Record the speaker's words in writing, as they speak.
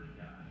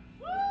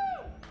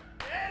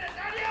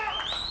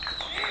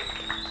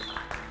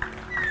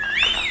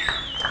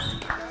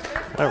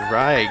All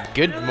right,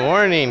 good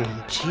morning.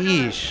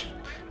 Jeez.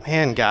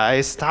 Man,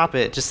 guys, stop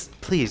it.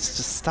 Please,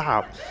 just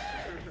stop.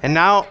 And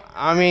now,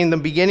 the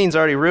beginning's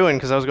already ruined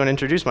because I was going to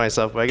introduce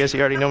myself, but I guess you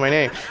already know my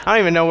name. I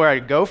don't even know where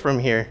I'd go from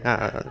here.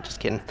 Just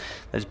kidding.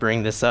 Let's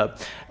bring this up.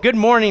 Good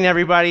morning,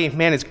 everybody.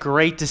 Man, it's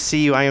great to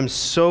see you. I am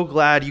so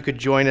glad you could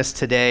join us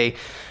today.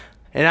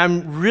 And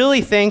I'm really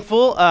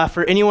thankful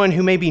for anyone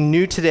who may be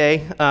new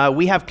today.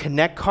 We have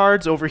Connect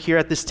cards over here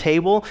at this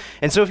table.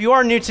 And so if you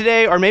are new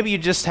today, or maybe you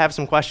just have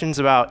some questions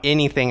about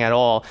anything at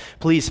all,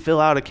 please fill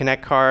out a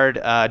Connect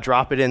card,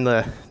 drop it in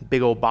the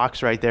big old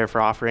box right there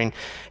for offering,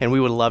 and we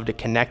would love to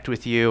connect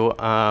with you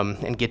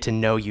and get to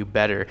know you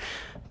better.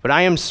 But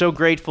I am so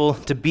grateful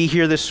to be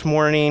here this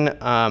morning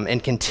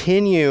and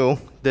continue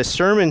the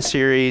sermon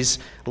series,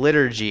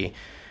 Liturgy.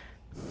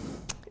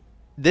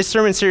 This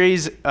sermon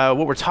series,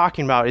 what we're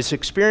talking about is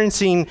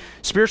experiencing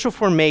spiritual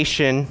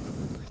formation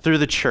through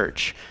the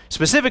church,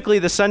 specifically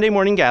the Sunday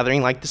morning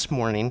gathering like this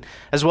morning,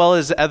 as well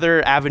as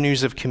other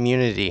avenues of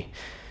community.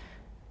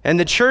 And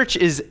the church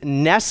is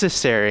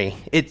necessary.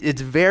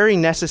 It's very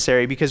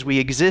necessary because we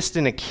exist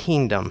in a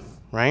kingdom,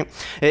 right?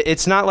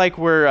 It's not like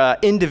we're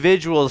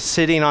individuals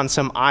sitting on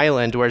some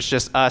island where it's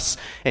just us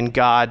and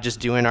God just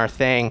doing our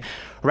thing.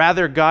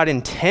 Rather, God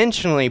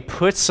intentionally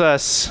puts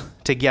us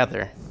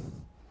together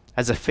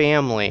as a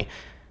family,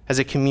 as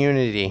a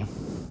community.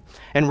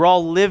 And we're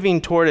all living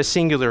toward a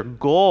singular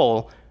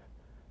goal,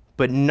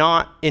 but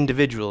not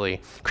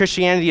individually.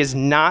 Christianity is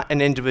not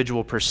an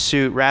individual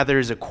pursuit, rather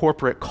is a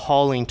corporate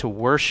calling to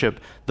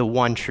worship the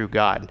one true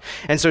God.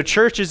 And so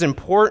church is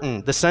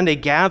important. The Sunday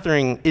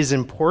gathering is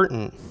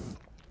important.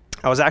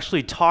 I was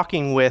actually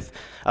talking with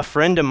a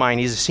friend of mine.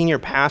 He's a senior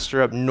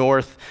pastor up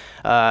north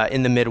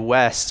in the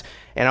Midwest.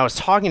 And I was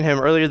talking to him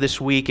earlier this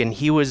week, and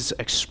he was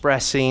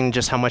expressing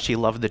just how much he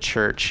loved the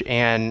church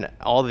and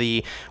all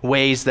the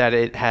ways that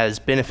it has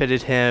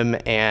benefited him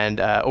and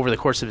over the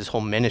course of his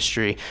whole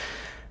ministry.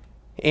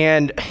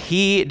 And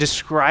he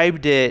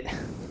described it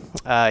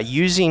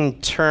using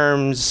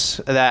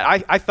terms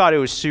that I thought it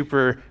was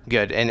super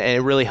good, and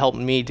it really helped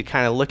me to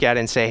kind of look at it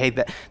and say, hey,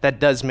 that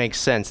does make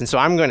sense. And so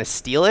I'm going to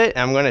steal it, and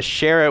I'm going to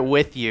share it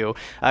with you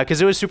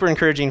because it was super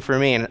encouraging for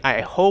me, and I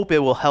hope it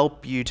will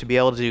help you to be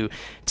able to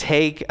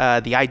take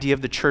the idea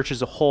of the church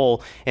as a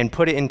whole and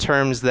put it in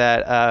terms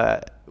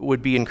that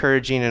would be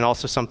encouraging and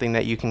also something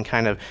that you can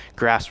kind of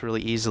grasp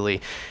really easily.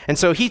 And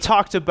so he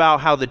talked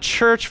about how the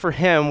church for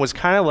him was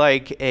kind of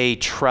like a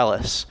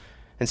trellis.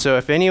 And so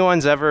if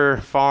anyone's ever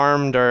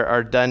farmed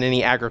or done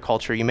any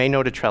agriculture, you may know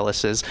what a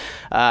trellis is.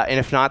 And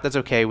if not, that's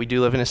okay. We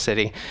do live in a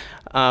city.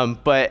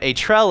 But a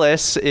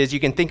trellis is, you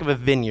can think of a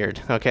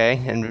vineyard,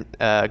 okay?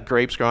 And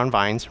grapes grow on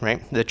vines,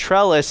 right? The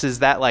trellis is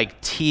that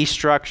like T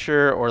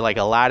structure or like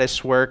a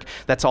lattice work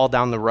that's all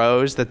down the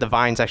rows that the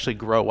vines actually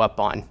grow up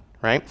on,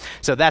 right?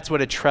 So that's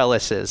what a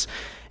trellis is.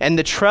 And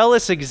the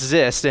trellis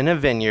exists in a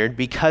vineyard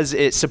because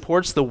it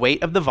supports the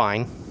weight of the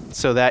vine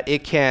so that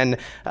it can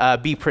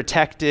be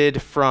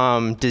protected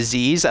from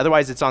disease.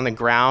 Otherwise, it's on the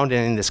ground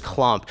and in this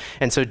clump.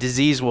 And so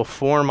disease will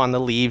form on the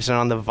leaves and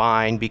on the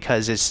vine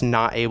because it's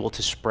not able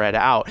to spread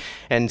out.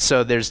 And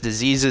so there's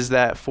diseases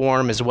that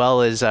form as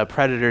well as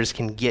predators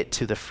can get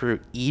to the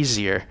fruit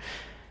easier.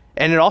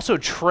 And it also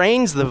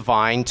trains the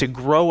vine to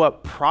grow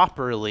up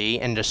properly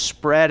and to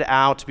spread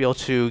out, to be able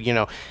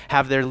to,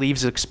 have their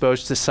leaves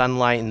exposed to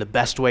sunlight in the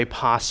best way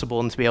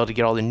possible and to be able to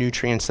get all the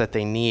nutrients that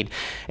they need.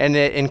 And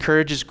it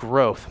encourages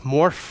growth.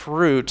 More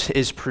fruit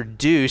is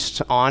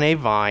produced on a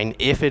vine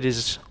if it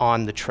is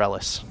on the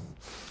trellis.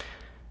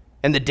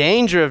 And the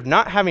danger of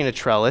not having a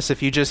trellis,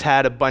 if you just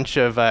had a bunch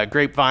of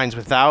grapevines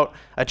without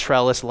a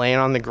trellis laying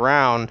on the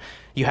ground,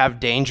 you have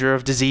danger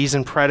of disease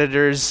and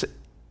predators.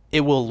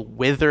 It will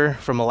wither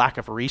from a lack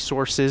of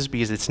resources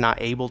because it's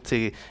not able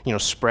to,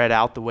 spread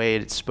out the way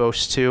it's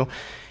supposed to.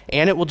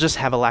 And it will just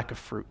have a lack of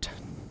fruit.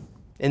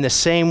 In the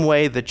same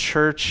way, the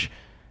church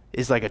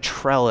is like a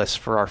trellis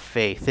for our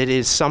faith. It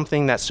is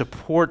something that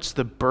supports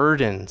the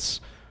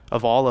burdens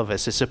of all of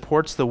us. It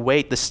supports the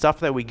weight, the stuff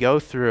that we go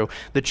through.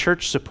 The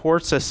church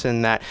supports us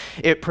in that.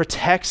 It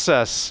protects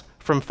us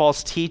from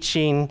false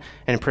teaching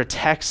and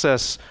protects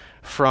us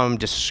from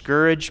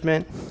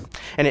discouragement,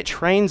 and it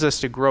trains us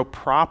to grow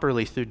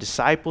properly through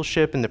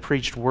discipleship and the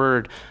preached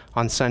word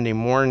on Sunday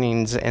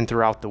mornings and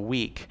throughout the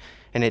week.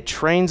 And it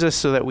trains us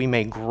so that we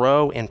may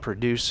grow and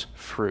produce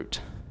fruit.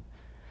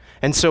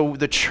 And so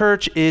the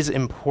church is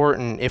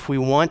important. If we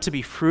want to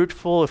be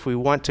fruitful, if we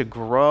want to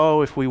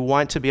grow, if we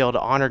want to be able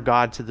to honor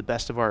God to the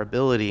best of our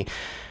ability,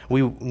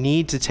 we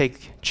need to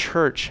take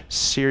church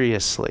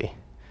seriously.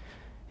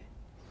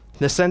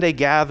 The Sunday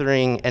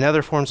gathering and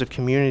other forms of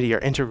community are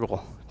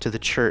integral to the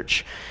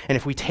church. And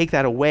if we take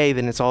that away,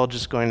 then it's all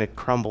just going to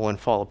crumble and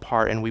fall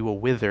apart, and we will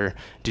wither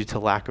due to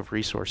lack of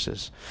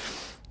resources.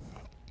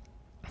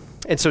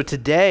 And so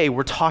today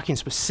we're talking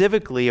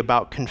specifically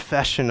about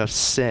confession of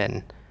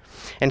sin.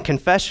 And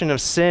confession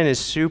of sin is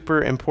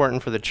super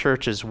important for the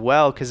church as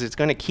well because it's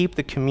going to keep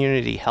the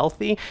community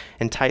healthy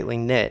and tightly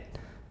knit.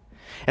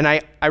 And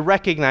I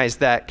recognize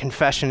that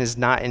confession is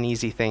not an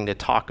easy thing to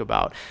talk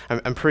about.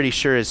 I'm pretty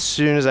sure as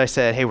soon as I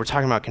said, hey, we're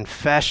talking about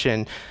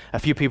confession, a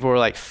few people were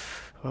like,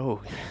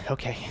 oh,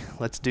 okay,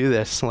 let's do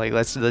this. Like,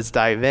 let's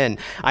dive in.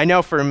 I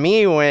know for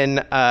me,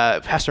 when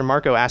Pastor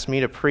Marco asked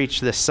me to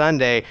preach this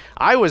Sunday,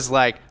 I was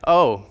like,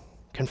 oh,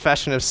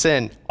 confession of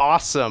sin,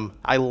 awesome.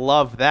 I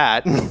love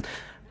that.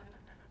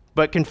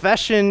 But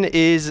confession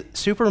is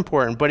super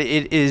important, but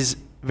it is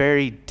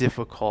very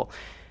difficult.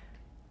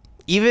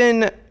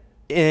 Even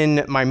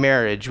in my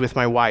marriage with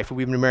my wife,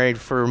 we've been married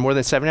for more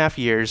than 7.5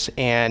 years,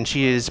 and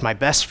she is my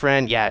best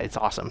friend. Yeah, it's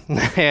awesome.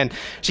 And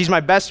she's my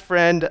best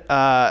friend.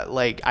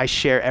 Like, I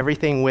share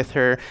everything with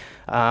her.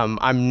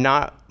 I'm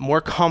not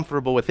more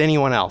comfortable with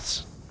anyone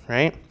else,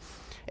 right?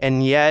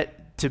 And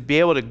yet, to be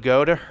able to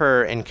go to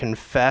her and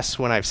confess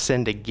when I've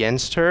sinned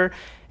against her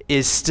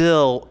is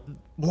still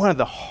one of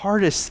the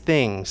hardest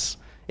things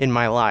in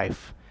my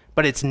life,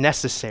 but it's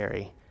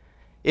necessary.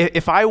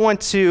 If I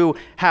want to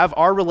have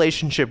our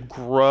relationship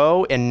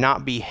grow and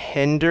not be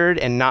hindered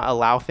and not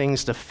allow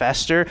things to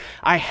fester,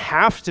 I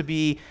have to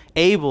be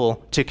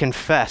able to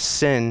confess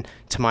sin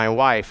to my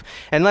wife.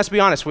 And let's be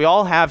honest, we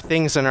all have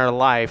things in our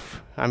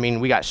life. I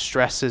mean, we got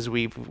stresses,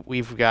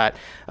 we've got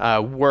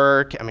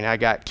work. I mean, I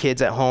got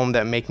kids at home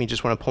that make me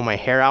just want to pull my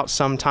hair out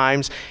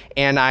sometimes,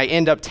 and I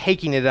end up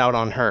taking it out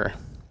on her.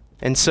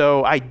 And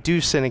so I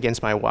do sin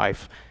against my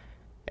wife.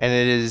 And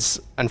it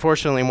is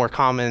unfortunately more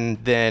common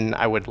than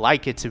I would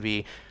like it to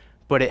be,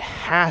 but it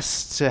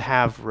has to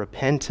have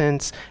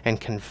repentance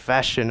and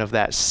confession of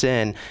that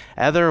sin.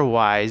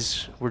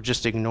 Otherwise, we're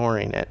just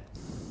ignoring it.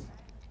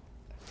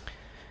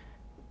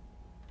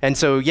 And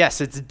so,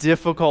 yes, it's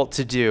difficult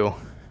to do.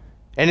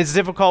 And it's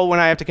difficult when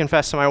I have to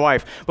confess to my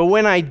wife. But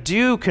when I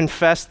do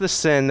confess the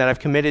sin that I've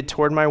committed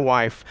toward my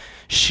wife,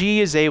 she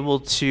is able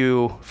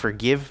to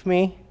forgive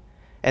me,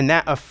 and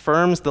that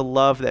affirms the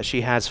love that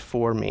she has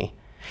for me.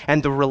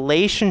 And the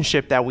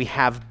relationship that we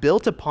have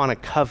built upon a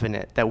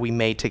covenant that we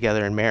made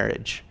together in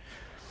marriage.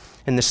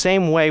 In the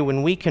same way,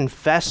 when we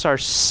confess our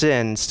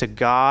sins to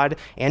God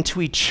and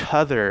to each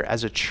other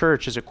as a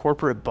church, as a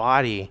corporate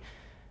body,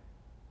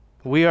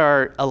 we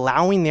are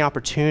allowing the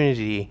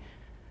opportunity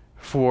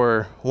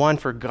for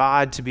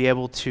God to be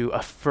able to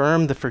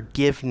affirm the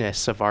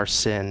forgiveness of our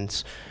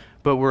sins,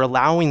 but we're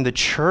allowing the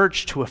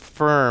church to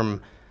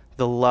affirm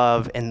the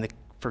love and the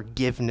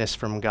forgiveness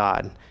from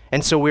God.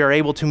 And so we are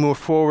able to move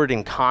forward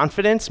in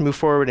confidence, move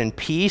forward in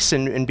peace,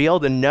 and be able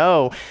to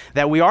know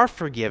that we are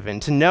forgiven,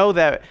 to know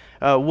that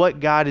what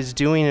God is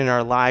doing in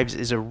our lives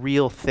is a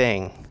real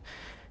thing.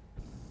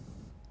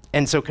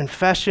 And so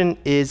confession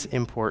is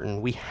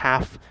important. We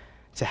have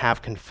to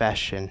have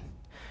confession.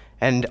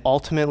 And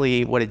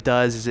ultimately what it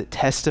does is it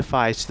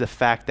testifies to the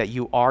fact that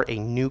you are a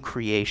new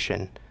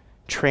creation,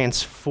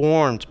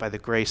 transformed by the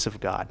grace of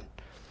God.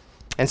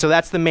 And so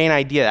that's the main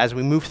idea. As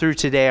we move through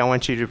today, I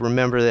want you to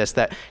remember this,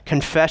 that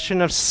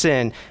confession of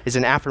sin is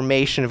an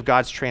affirmation of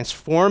God's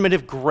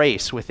transformative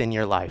grace within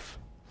your life.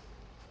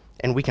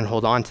 And we can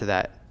hold on to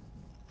that.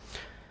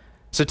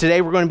 So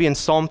today we're going to be in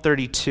Psalm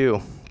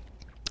 32,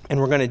 and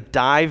we're going to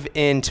dive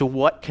into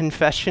what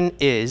confession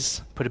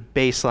is, put a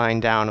baseline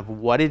down of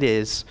what it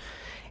is,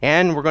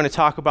 and we're going to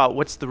talk about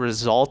what's the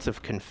result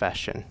of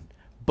confession,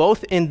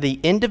 both in the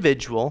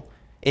individual,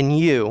 in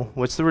you,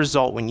 what's the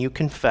result when you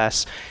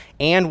confess,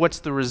 and what's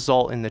the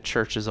result in the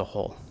church as a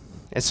whole.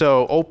 And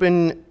so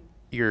open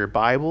your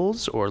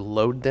Bibles or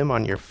load them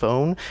on your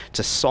phone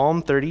to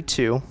Psalm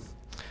 32,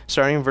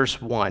 starting in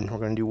verse 1. We're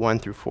going to do 1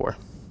 through 4.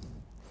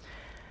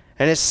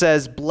 And it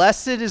says,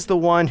 "Blessed is the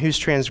one whose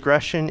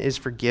transgression is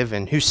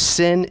forgiven, whose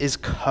sin is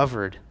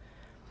covered.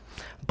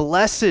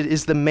 Blessed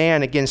is the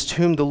man against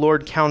whom the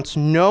Lord counts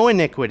no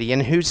iniquity, in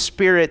whose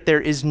spirit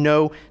there is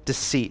no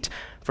deceit.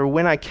 For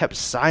when I kept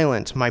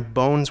silent, my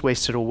bones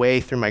wasted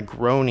away through my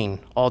groaning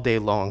all day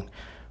long.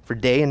 For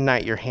day and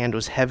night your hand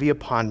was heavy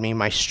upon me.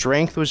 My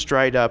strength was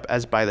dried up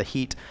as by the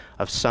heat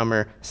of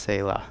summer.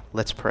 Selah."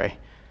 Let's pray.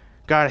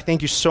 God, I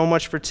thank you so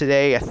much for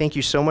today. I thank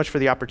you so much for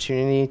the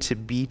opportunity to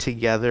be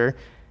together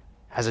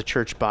as a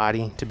church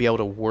body, to be able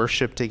to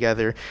worship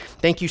together.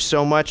 Thank you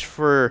so much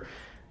for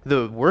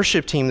the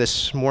worship team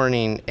this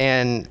morning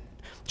and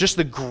just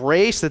the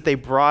grace that they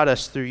brought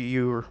us through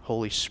your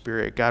Holy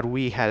Spirit. God,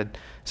 we had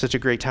such a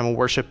great time of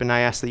worship, and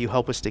I ask that you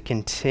help us to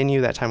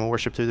continue that time of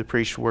worship through the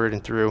preached word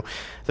and through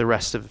the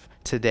rest of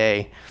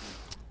today.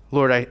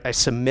 Lord, I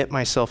submit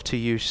myself to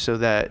you so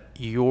that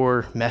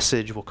your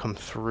message will come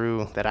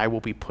through, that I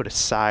will be put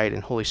aside,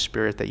 and Holy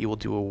Spirit, that you will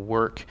do a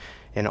work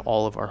in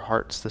all of our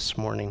hearts this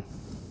morning.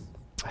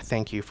 I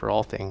thank you for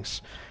all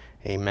things.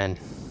 Amen.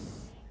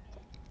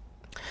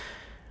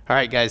 All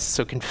right, guys,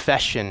 so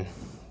confession.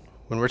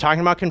 When we're talking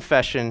about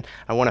confession,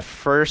 I want to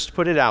first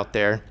put it out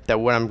there that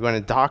what I'm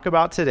going to talk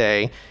about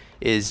today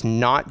is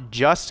not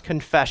just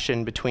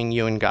confession between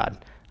you and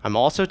God. I'm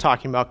also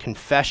talking about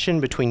confession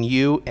between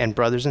you and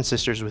brothers and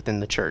sisters within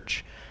the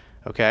church,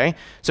 okay?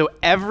 So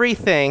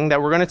everything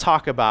that we're going to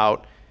talk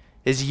about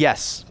is,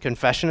 yes,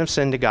 confession of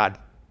sin to God,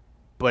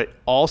 but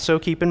also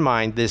keep in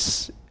mind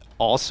this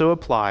also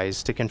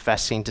applies to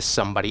confessing to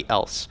somebody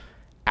else.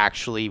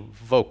 actually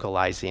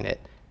vocalizing it,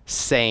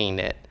 saying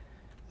it,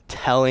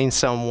 telling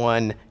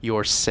someone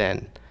your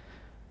sin.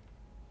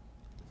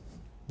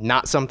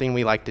 Not something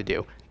we like to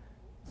do.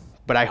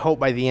 But I hope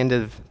by the end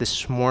of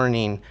this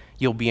morning,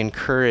 you'll be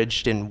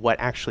encouraged in what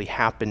actually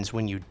happens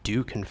when you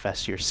do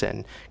confess your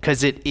sin,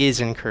 because it is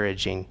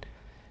encouraging.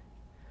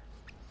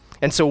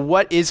 And so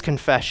what is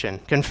confession?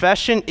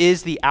 Confession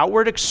is the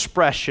outward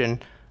expression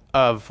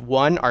of,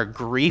 1, our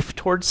grief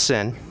towards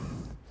sin,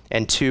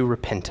 and 2,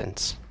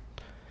 repentance.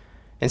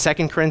 In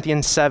 2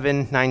 Corinthians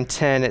 7, 9,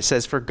 10, it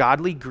says, "For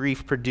godly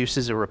grief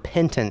produces a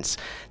repentance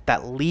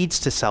that leads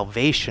to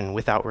salvation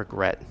without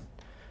regret,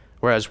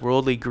 whereas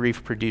worldly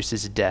grief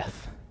produces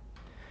death."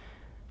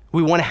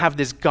 We want to have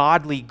this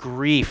godly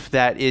grief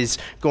that is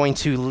going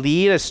to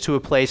lead us to a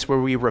place where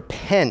we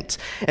repent.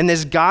 And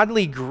this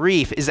godly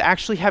grief is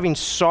actually having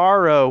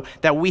sorrow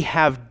that we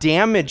have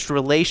damaged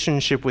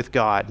relationship with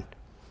God.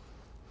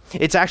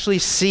 It's actually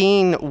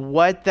seeing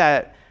what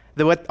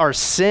our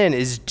sin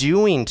is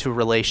doing to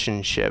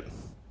relationship.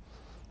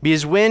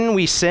 Because when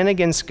we sin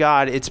against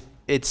God,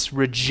 it's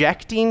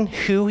rejecting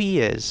who he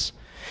is,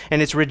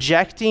 and it's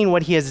rejecting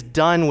what he has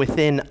done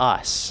within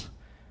us.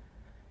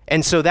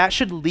 And so that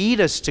should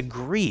lead us to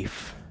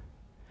grief,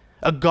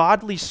 a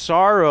godly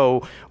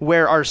sorrow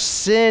where our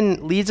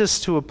sin leads us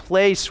to a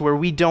place where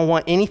we don't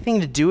want anything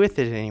to do with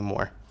it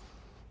anymore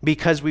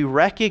because we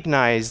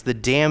recognize the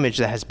damage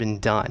that has been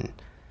done,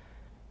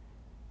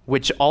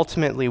 which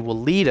ultimately will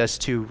lead us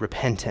to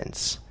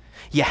repentance.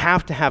 You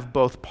have to have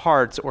both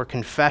parts, or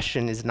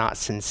confession is not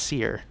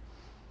sincere.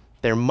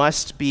 There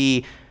must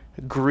be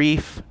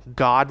grief,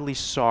 godly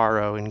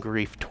sorrow, and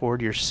grief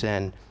toward your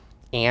sin,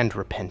 and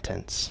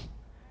repentance.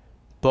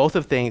 Both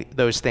of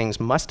those things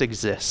must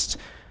exist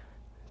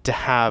to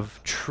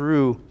have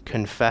true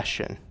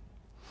confession.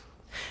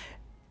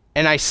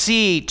 And I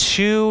see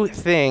 2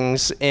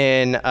 things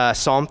in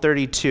Psalm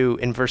 32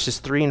 in verses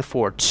 3 and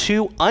 4,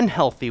 2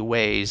 unhealthy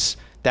ways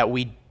that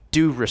we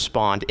do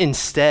respond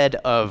instead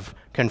of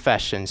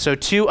confession. So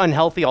 2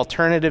 unhealthy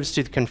alternatives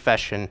to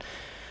confession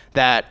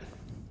that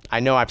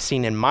I know I've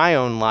seen in my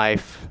own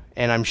life,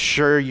 and I'm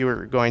sure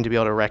you're going to be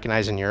able to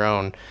recognize in your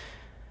own.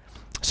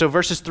 So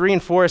verses 3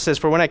 and 4 says,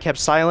 "For when I kept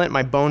silent,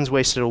 my bones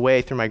wasted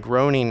away through my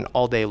groaning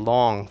all day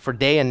long. For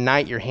day and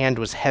night your hand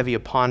was heavy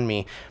upon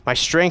me. My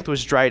strength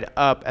was dried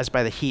up as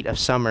by the heat of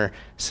summer,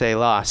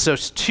 Selah." So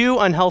 2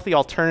 unhealthy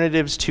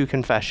alternatives to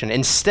confession.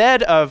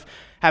 Instead of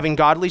having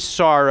godly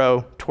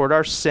sorrow toward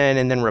our sin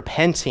and then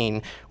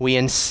repenting, we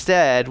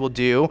instead will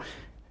do,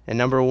 and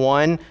number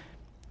 1,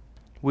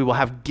 we will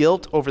have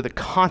guilt over the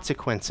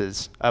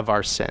consequences of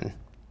our sin,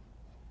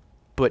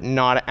 but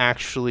not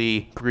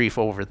actually grief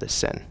over the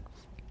sin.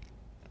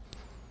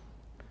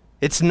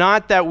 It's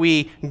not that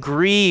we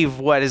grieve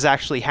what has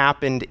actually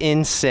happened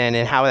in sin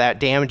and how that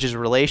damages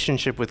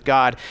relationship with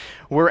God.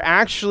 We're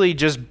actually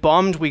just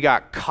bummed we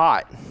got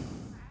caught.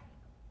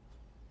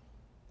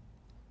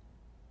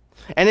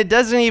 And it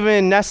doesn't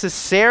even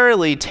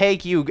necessarily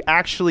take you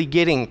actually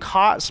getting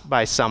caught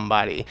by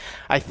somebody.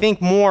 I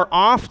think more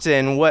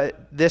often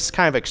what this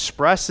kind of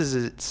expresses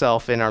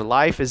itself in our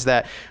life is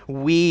that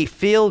we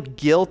feel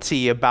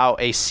guilty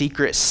about a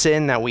secret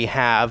sin that we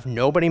have.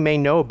 Nobody may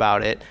know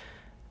about it.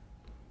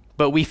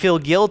 But we feel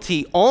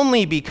guilty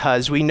only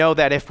because we know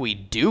that if we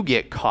do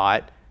get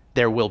caught,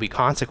 there will be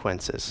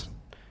consequences.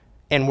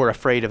 And we're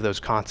afraid of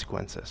those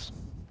consequences.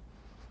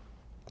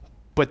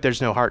 But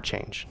there's no heart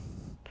change.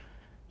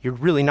 You're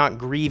really not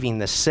grieving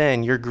the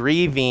sin. You're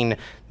grieving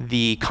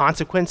the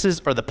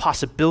consequences or the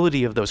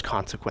possibility of those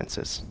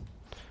consequences.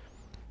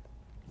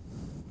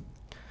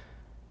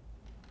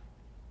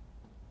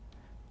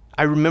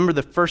 I remember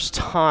the first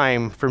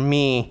time for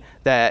me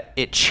that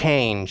it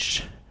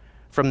changed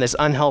from this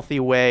unhealthy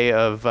way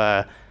of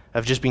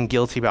just being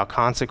guilty about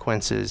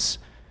consequences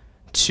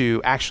to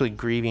actually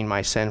grieving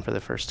my sin for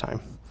the first time.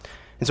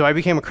 And so I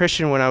became a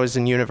Christian when I was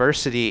in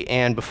university,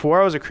 and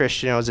before I was a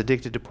Christian, I was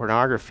addicted to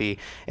pornography,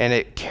 and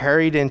it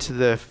carried into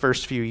the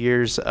first few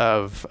years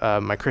of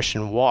my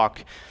Christian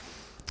walk.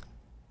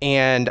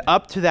 And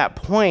up to that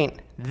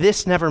point,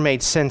 this never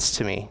made sense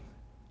to me,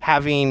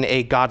 having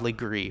a godly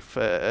grief,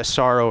 a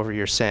sorrow over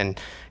your sin.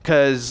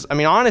 Because,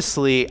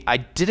 honestly, I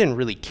didn't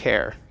really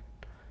care,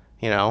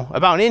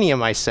 about any of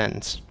my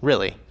sins,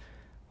 really.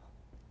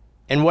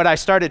 And what I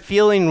started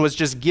feeling was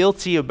just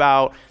guilty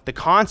about the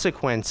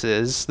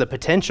consequences, the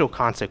potential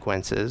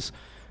consequences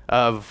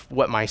of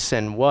what my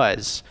sin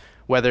was.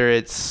 Whether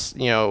it's,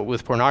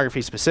 with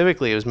pornography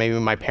specifically, it was maybe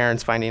my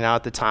parents finding out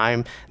at the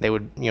time. They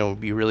would,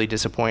 be really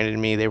disappointed in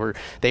me.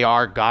 They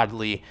are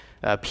godly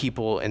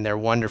people and they're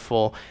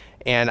wonderful.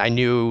 And I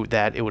knew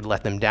that it would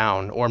let them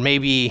down. Or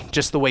maybe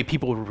just the way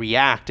people would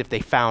react if they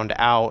found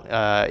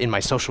out in my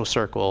social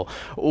circle.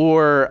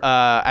 Or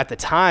at the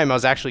time, I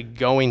was actually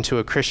going to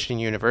a Christian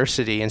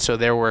university, and so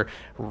there were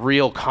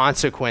real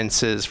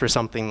consequences for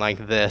something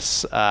like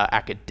this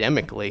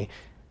academically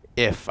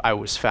if I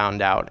was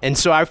found out. And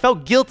so I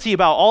felt guilty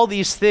about all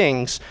these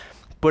things,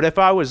 but if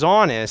I was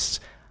honest,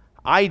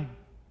 I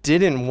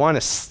didn't want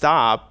to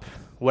stop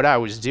what I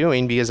was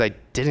doing because I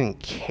didn't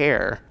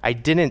care. I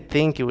didn't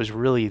think it was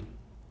really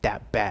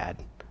that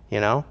bad,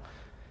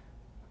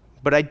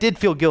 But I did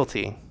feel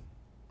guilty.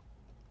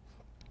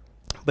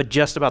 But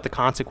just about the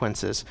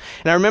consequences.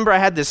 And I remember I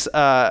had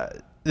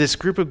this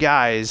group of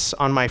guys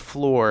on my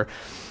floor,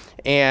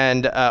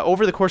 and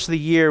over the course of the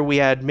year, we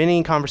had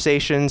many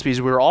conversations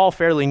because we were all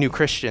fairly new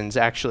Christians,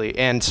 actually.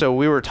 And so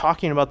we were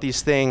talking about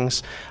these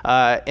things,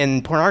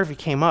 and pornography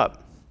came up.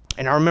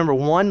 And I remember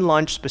one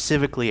lunch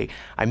specifically,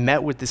 I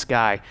met with this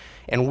guy,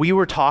 and we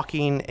were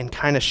talking and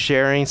kind of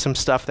sharing some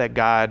stuff that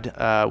God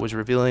was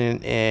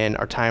revealing in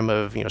our time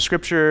of,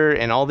 Scripture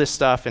and all this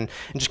stuff, and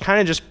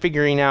just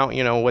figuring out,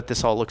 what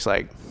this all looks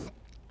like.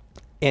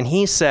 And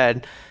he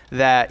said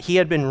that he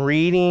had been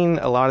reading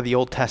a lot of the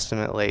Old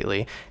Testament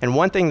lately, and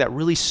one thing that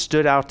really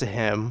stood out to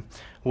him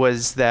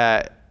was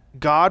that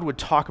God would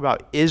talk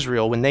about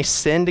Israel when they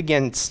sinned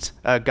against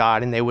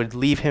God and they would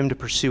leave him to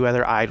pursue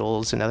other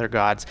idols and other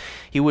gods.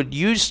 He would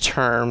use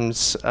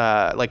terms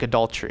like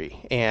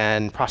adultery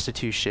and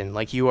prostitution,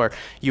 like you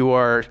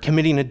are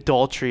committing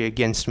adultery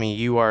against me.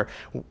 You are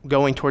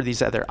going toward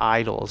these other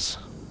idols.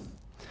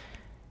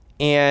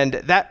 And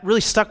that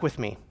really stuck with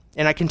me.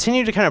 And I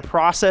continued to kind of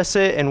process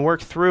it and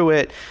work through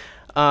it.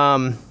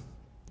 And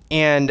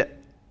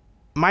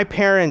my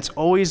parents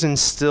always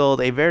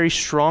instilled a very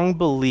strong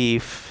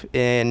belief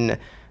in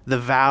the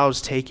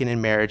vows taken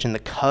in marriage and the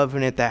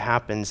covenant that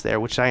happens there,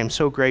 which I am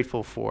so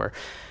grateful for.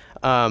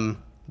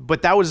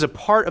 But that was a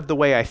part of the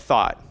way I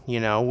thought.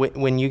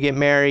 When you get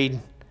married,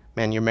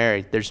 man, you're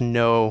married. There's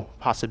no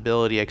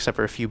possibility except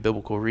for a few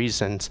biblical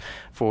reasons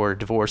for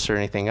divorce or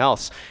anything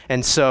else.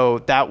 And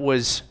so that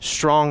was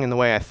strong in the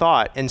way I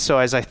thought. And so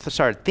as I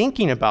started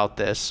thinking about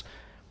this,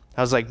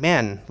 I was like,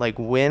 man,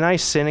 when I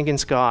sin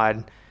against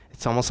God,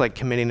 it's almost like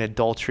committing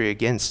adultery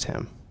against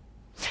him.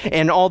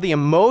 And all the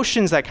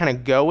emotions that kind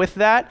of go with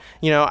that,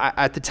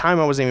 at the time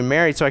I wasn't even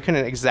married, so I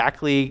couldn't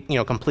exactly,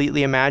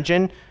 completely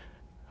imagine,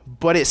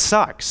 but it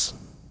sucks.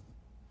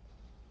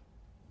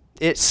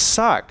 It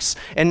sucks.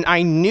 And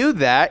I knew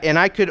that, and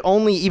I could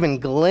only even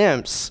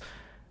glimpse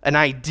an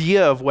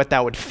idea of what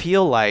that would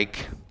feel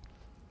like.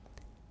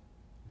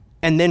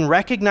 And then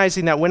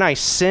recognizing that when I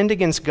sinned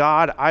against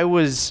God, I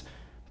was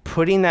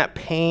putting that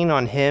pain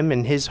on him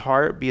and his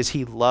heart because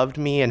he loved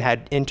me and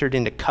had entered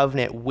into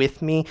covenant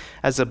with me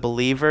as a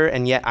believer,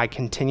 and yet I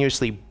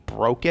continuously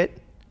broke it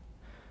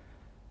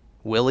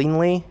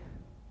willingly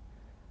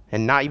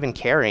and not even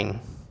caring.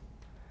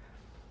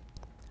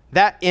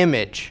 That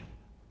image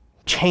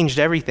changed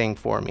everything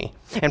for me.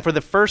 And for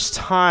the first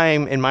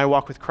time in my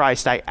walk with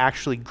Christ, I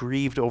actually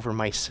grieved over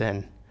my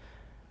sin.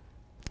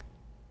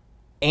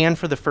 And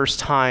for the first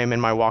time in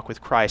my walk with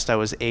Christ, I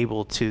was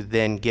able to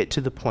then get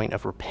to the point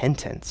of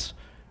repentance,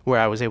 where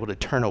I was able to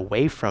turn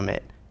away from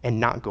it and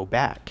not go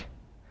back.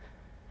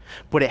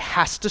 But it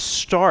has to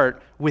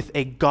start with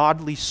a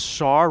godly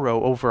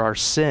sorrow over our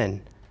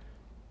sin.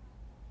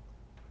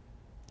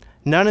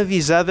 None of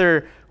these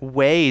other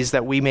ways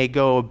that we may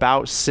go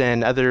about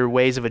sin, other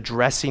ways of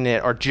addressing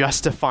it or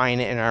justifying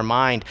it in our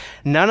mind,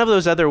 none of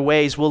those other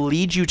ways will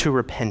lead you to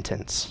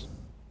repentance.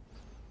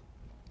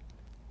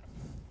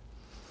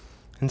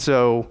 And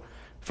so,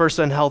 first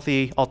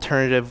unhealthy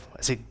alternative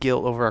is a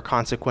guilt over our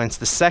consequence.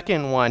 The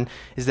second one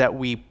is that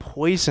we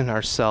poison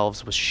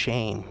ourselves with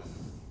shame.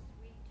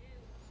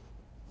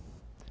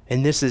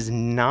 And this is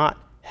not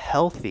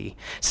healthy.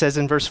 It says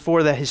in verse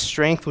 4 that his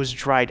strength was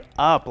dried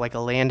up like a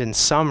land in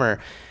summer.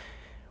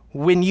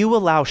 When you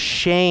allow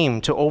shame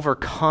to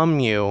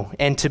overcome you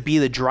and to be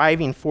the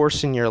driving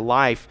force in your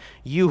life,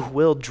 you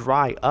will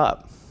dry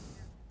up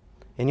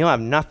and you'll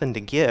have nothing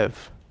to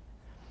give.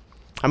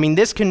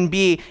 This can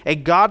be a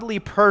godly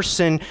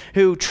person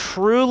who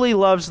truly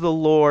loves the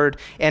Lord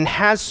and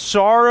has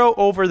sorrow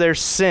over their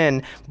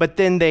sin, but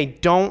then they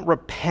don't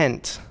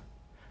repent.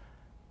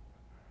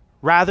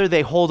 Rather,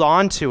 they hold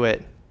on to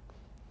it.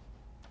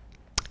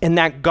 And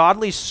that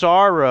godly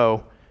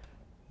sorrow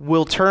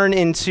will turn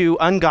into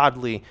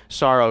ungodly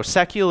sorrow,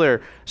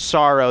 secular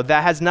sorrow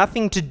that has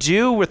nothing to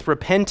do with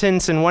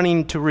repentance and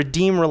wanting to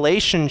redeem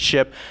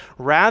relationship.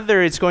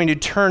 Rather, it's going to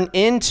turn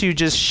into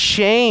just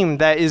shame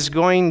that is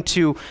going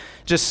to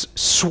just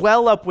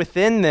swell up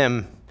within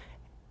them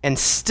and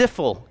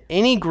stifle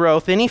any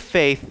growth, any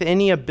faith,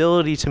 any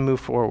ability to move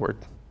forward.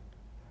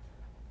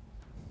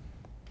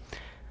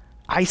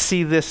 I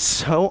see this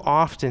so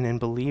often in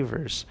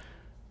believers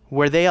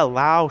where they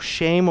allow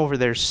shame over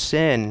their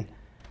sin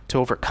to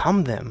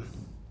overcome them.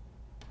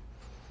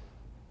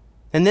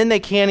 And then they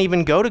can't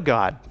even go to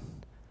God.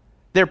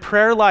 Their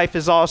prayer life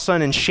is all of a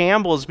sudden in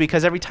shambles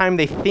because every time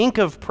they think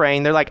of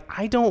praying, they're like,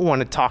 I don't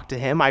want to talk to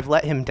him. I've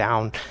let him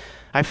down.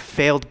 I've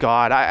failed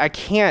God. I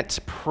can't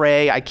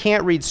pray. I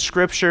can't read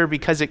scripture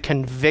because it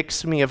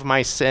convicts me of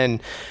my sin.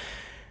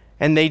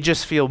 And they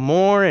just feel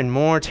more and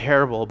more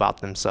terrible about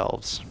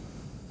themselves.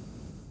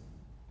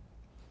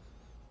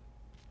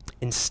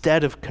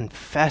 Instead of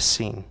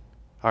confessing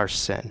our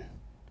sin.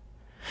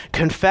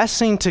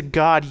 Confessing to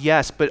God,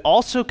 yes, but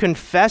also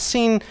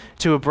confessing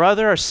to a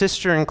brother or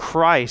sister in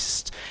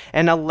Christ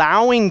and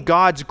allowing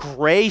God's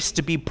grace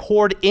to be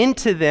poured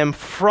into them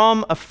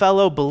from a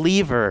fellow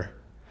believer.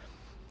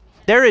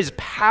 There is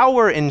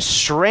power and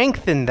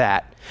strength in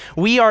that.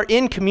 We are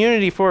in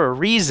community for a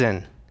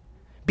reason.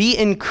 Be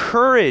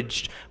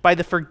encouraged by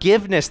the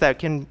forgiveness that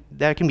can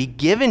be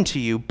given to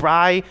you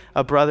by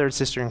a brother and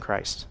sister in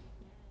Christ.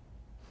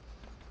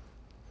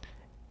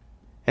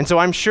 And so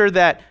I'm sure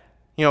that,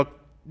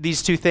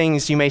 these two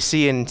things you may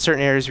see in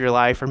certain areas of your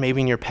life or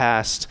maybe in your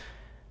past.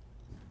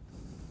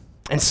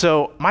 And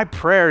so my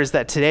prayer is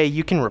that today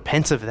you can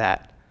repent of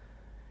that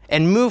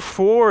and move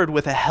forward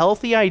with a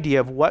healthy idea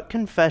of what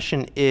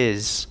confession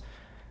is,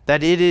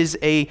 that it is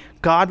a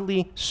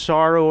godly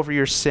sorrow over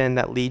your sin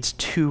that leads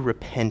to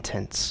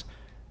repentance,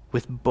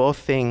 with both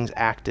things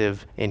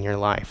active in your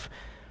life.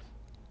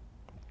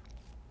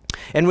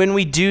 And when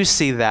we do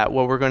see that,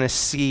 what we're going to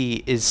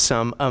see is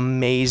some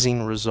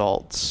amazing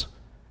results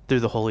through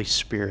the Holy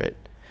Spirit.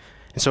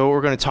 And so what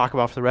we're going to talk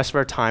about for the rest of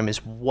our time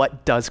is,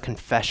 what does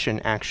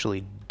confession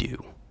actually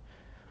do?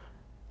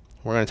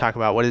 We're going to talk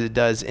about what it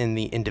does in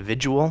the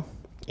individual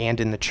and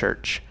in the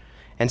church.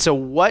 And so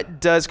what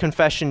does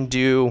confession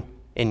do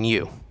in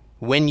you?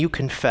 When you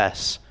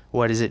confess,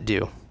 what does it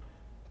do?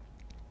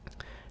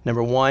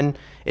 Number one,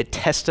 it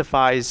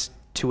testifies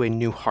to a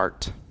new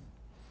heart.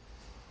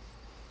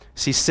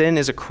 See, sin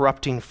is a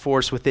corrupting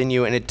force within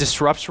you, and it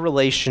disrupts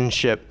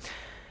relationship.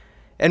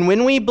 And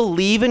when we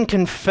believe and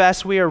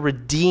confess we are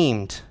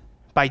redeemed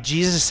by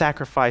Jesus'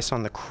 sacrifice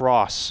on the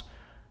cross,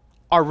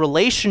 our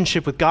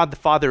relationship with God the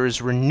Father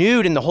is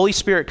renewed, and the Holy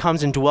Spirit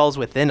comes and dwells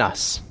within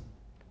us.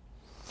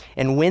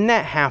 And when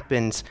that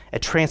happens, a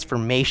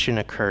transformation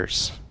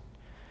occurs.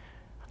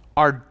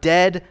 Our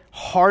dead,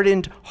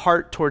 hardened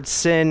heart towards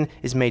sin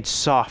is made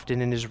soft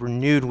and it is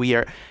renewed. We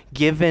are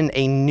given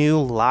a new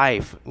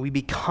life. We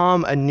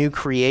become a new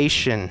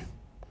creation.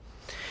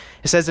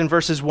 It says in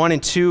verses 1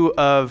 and 2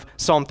 of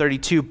Psalm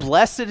 32,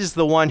 "Blessed is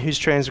the one whose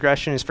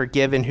transgression is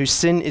forgiven, whose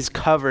sin is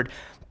covered.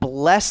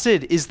 Blessed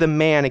is the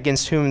man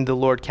against whom the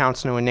Lord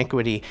counts no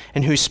iniquity,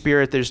 and whose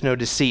spirit there's no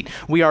deceit."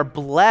 We are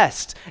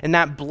blessed, and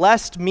that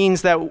blessed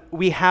means that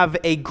we have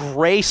a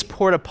grace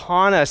poured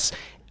upon us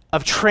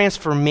of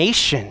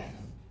transformation.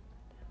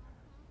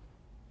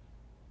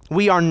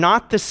 We are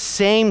not the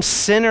same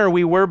sinner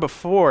we were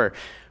before.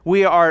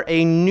 We are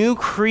a new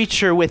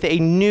creature with a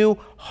new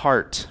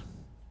heart.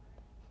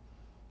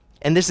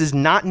 And this is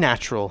not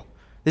natural.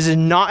 This is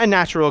not a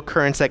natural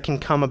occurrence that can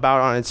come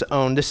about on its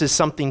own. This is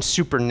something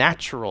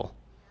supernatural.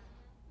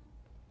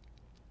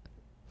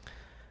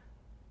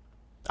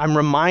 I'm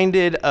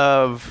reminded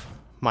of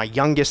my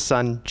youngest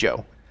son,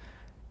 Joe.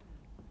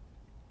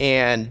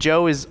 And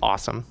Joe is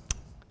awesome.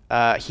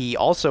 He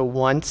also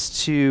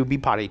wants to be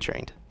potty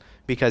trained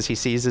because he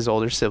sees his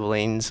older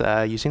siblings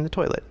using the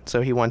toilet.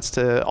 So he wants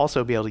to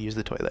also be able to use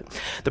the toilet.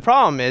 The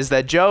problem is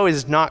that Joe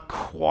is not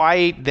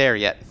quite there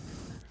yet.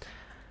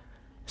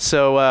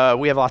 So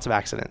we have lots of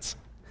accidents.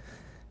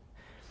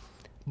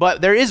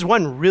 But there is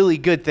one really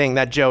good thing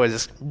that Joe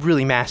has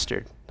really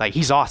mastered. Like,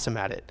 he's awesome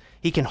at it.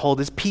 He can hold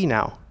his pee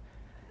now.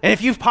 And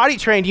if you've potty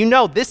trained, you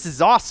know this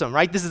is awesome,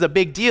 right? This is a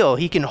big deal.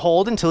 He can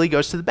hold until he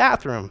goes to the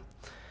bathroom.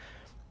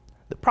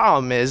 The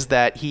problem is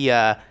that he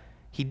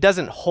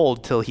doesn't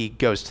hold till he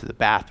goes to the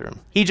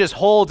bathroom. He just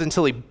holds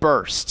until he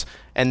bursts,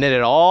 and then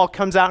it all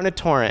comes out in a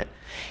torrent.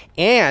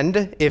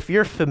 And if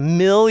you're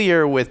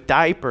familiar with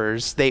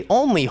diapers, they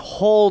only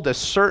hold a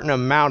certain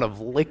amount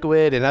of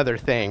liquid and other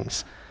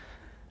things.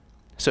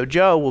 So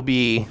Joe will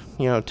be,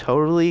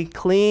 totally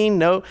clean,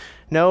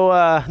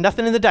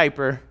 nothing in the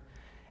diaper.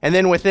 And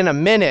then within a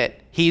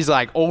minute, he's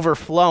like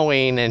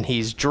overflowing and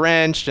he's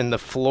drenched and the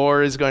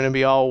floor is going to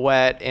be all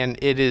wet and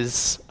it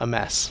is a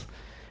mess.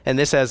 And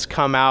this has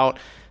come out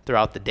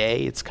throughout the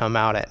day. It's come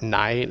out at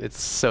night.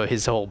 So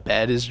his whole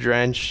bed is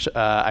drenched.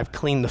 I've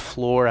cleaned the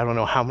floor I don't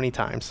know how many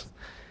times.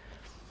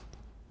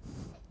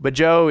 But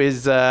Joe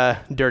is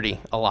dirty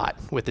a lot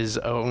with his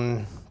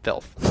own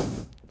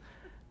filth.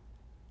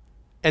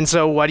 And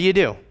so what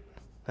do?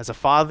 As a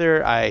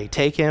father, I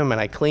take him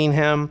and I clean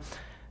him,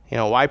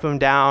 wipe him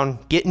down,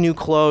 get new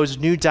clothes,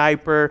 new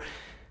diaper,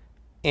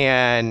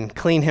 and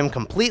clean him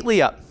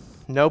completely up.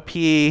 No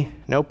pee,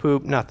 no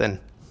poop, nothing.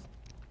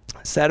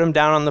 Set him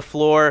down on the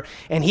floor,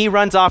 and he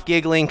runs off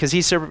giggling because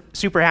he's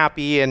super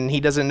happy and he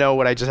doesn't know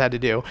what I just had to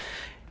do.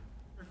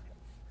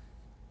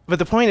 But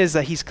the point is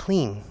that he's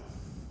clean.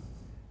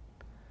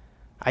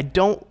 I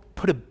don't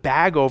put a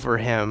bag over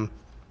him,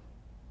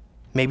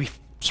 maybe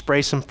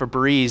spray some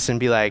Febreze and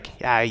be like,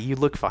 yeah, you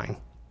look fine.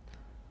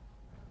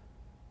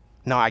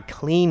 No, I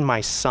clean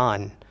my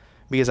son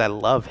because I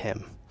love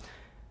him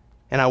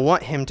and I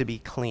want him to be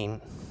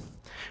clean.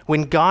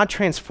 When God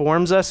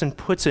transforms us and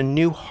puts a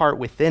new heart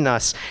within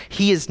us,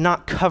 he is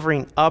not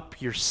covering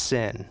up your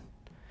sin.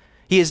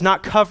 He is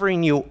not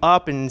covering you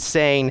up and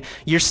saying,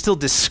 you're still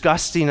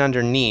disgusting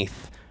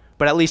underneath,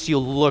 but at least you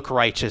look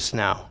righteous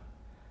now.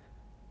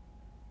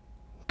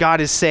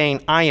 God is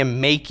saying, I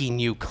am making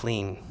you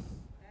clean.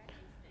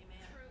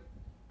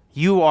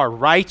 You are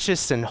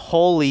righteous and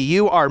holy.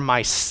 You are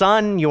my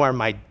son. You are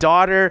my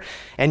daughter.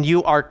 And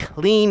you are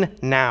clean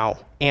now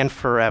and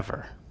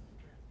forever.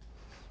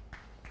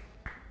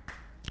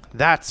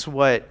 That's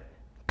what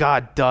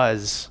God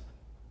does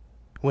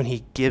when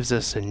he gives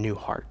us a new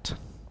heart.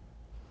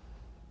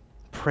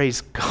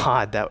 Praise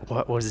God that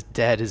what was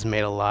dead is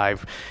made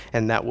alive,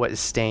 and that what is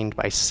stained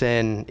by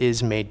sin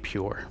is made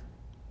pure.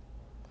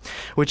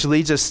 Which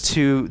leads us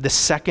to the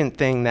second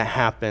thing that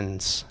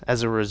happens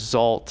as a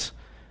result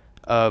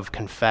of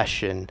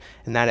confession,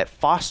 and that it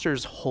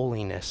fosters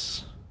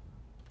holiness.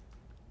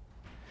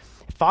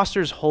 It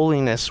fosters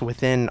holiness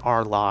within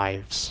our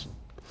lives.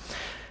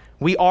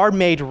 We are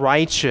made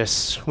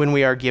righteous when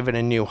we are given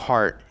a new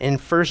heart. In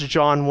 1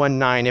 John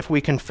 1:9, if we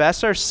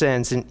confess our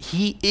sins, and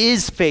he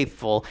is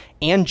faithful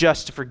and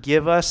just to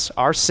forgive us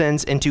our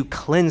sins and to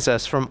cleanse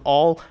us from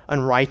all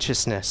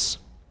unrighteousness.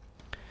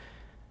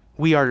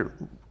 We are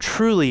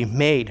truly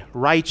made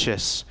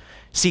righteous.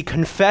 See,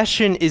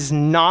 confession is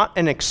not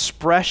an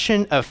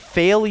expression of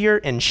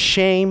failure and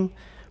shame,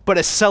 but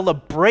a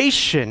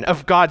celebration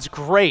of God's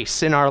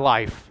grace in our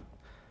life.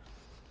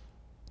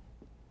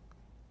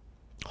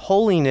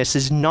 Holiness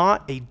is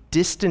not a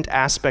distant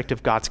aspect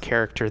of God's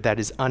character that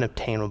is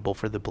unobtainable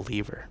for the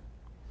believer.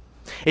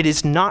 It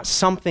is not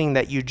something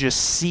that you just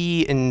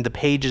see in the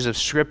pages of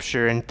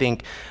Scripture and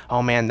think,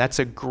 oh man, that's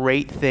a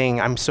great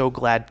thing. I'm so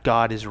glad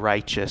God is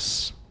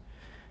righteous.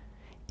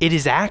 It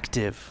is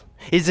active.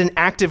 It is an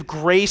active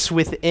grace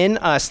within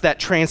us that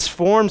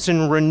transforms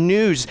and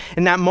renews.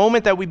 In that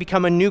moment that we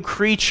become a new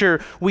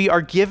creature, we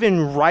are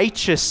given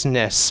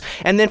righteousness.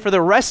 And then for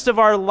the rest of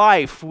our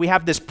life, we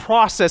have this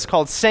process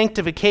called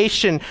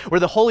sanctification,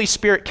 where the Holy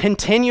Spirit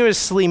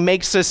continuously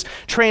makes us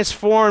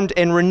transformed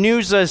and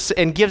renews us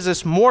and gives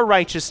us more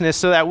righteousness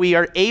so that we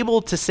are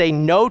able to say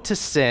no to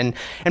sin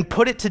and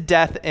put it to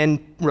death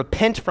and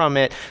repent from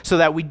it so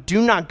that we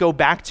do not go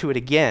back to it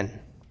again.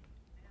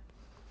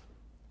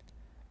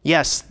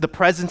 Yes, the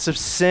presence of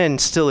sin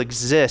still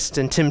exists,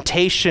 and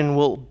temptation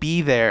will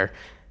be there,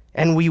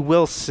 and we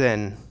will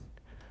sin,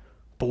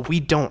 but we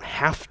don't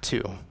have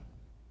to.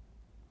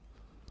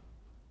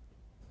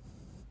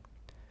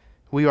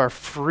 We are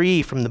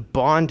free from the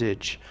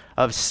bondage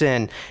of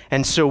sin,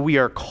 and so we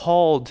are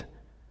called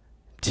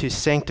to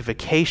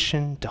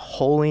sanctification, to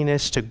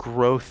holiness, to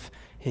growth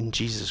in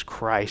Jesus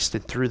Christ,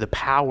 and through the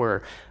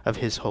power of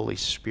his Holy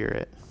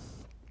Spirit.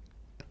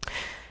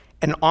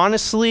 And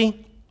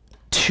honestly,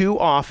 too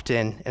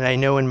often, and I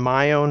know in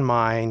my own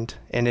mind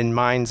and in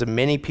minds of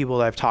many people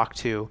that I've talked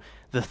to,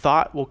 the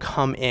thought will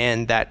come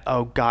in that,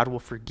 oh, God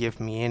will forgive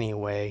me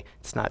anyway.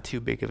 It's not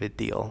too big of a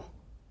deal.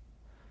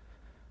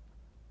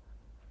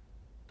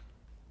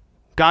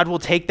 God will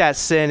take that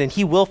sin and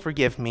he will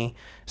forgive me,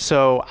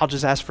 so I'll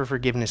just ask for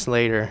forgiveness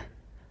later.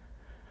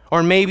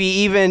 Or maybe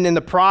even in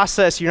the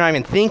process, you're not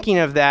even thinking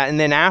of that, and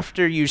then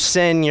after you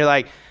sin, you're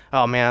like,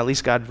 oh man, at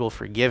least God will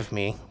forgive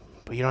me.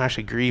 But you don't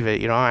actually grieve it.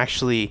 You don't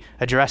actually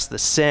address the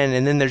sin,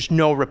 and then there's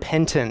no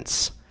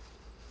repentance.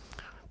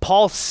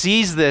 Paul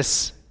sees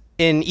this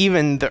in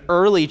even the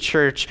early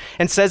church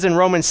and says in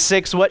Romans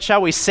 6, what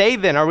shall we say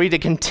then? Are we to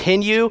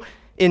continue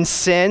in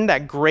sin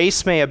that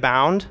grace may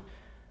abound?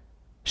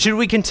 Should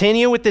we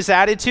continue with this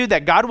attitude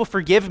that God will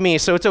forgive me,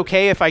 so it's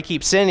okay if I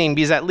keep sinning,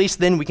 because at least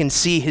then we can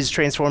see his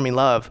transforming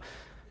love?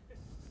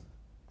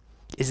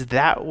 Is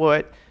that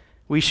what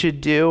we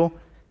should do?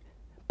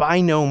 By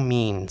no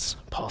means,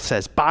 Paul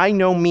says, by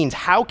no means.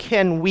 How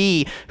can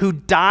we who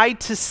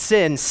died to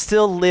sin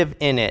still live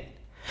in it?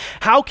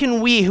 How can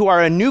we who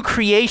are a new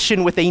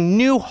creation with a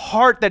new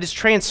heart that is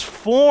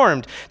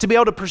transformed to be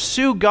able to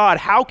pursue God,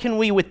 how can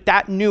we with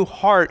that new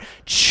heart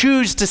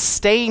choose to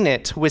stain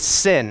it with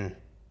sin?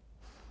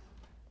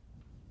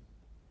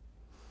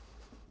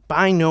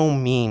 By no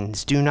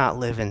means do not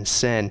live in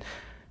sin,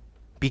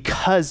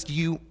 because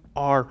you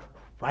are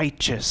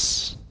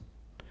righteous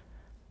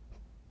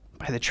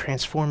by the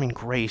transforming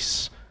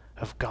grace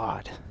of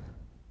God.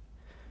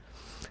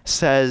 It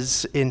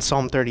says in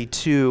Psalm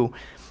 32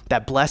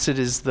 that blessed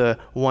is the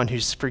one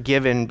who's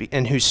forgiven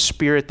and whose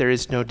spirit there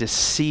is no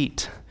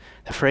deceit.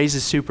 The phrase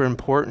is super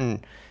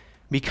important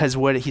because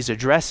what he's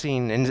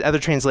addressing, and other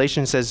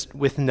translations says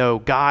with no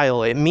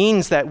guile, it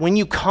means that when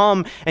you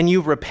come and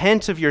you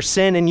repent of your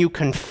sin and you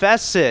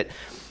confess it,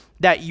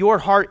 that your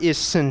heart is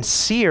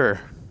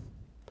sincere.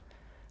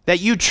 That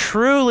you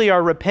truly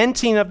are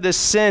repenting of this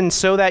sin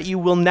so that you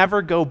will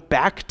never go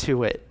back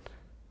to it.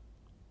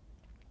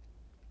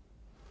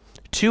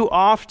 Too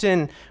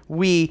often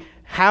we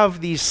have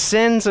these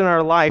sins in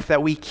our life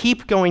that we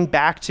keep going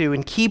back to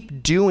and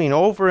keep doing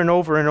over and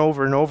over and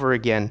over and over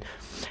again.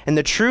 And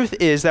the truth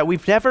is that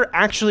we've never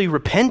actually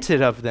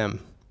repented of them.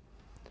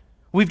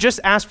 We've just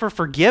asked for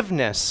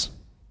forgiveness.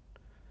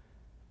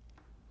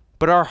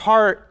 But our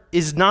heart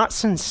is not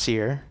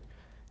sincere.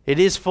 It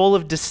is full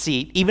of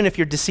deceit, even if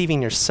you're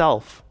deceiving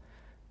yourself,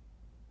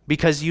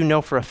 because you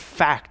know for a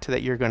fact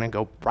that you're going to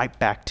go right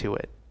back to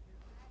it.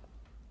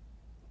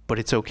 But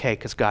it's okay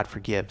because God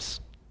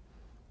forgives.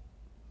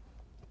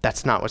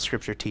 That's not what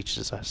Scripture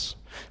teaches us.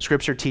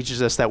 Scripture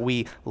teaches us that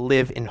we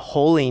live in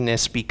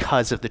holiness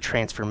because of the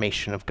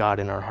transformation of God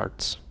in our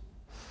hearts.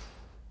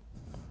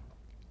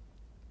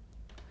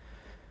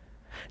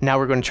 Now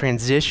we're going to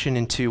transition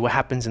into what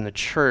happens in the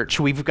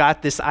church. We've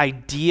got this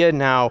idea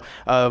now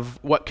of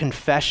what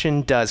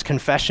confession does,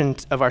 confession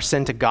of our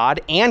sin to God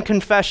and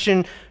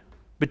confession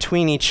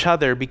between each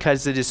other,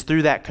 because it is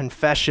through that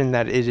confession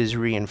that it is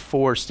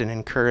reinforced and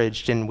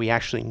encouraged, and we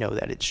actually know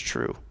that it's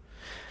true.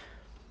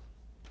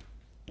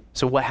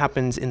 So what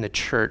happens in the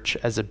church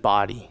as a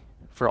body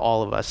for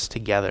all of us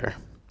together?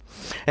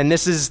 And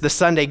this is the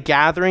Sunday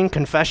gathering,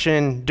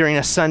 confession during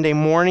a Sunday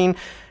morning,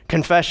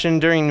 confession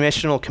during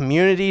missional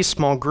communities,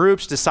 small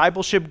groups,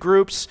 discipleship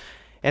groups,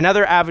 and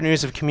other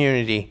avenues of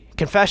community.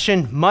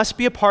 Confession must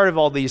be a part of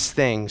all these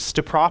things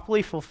to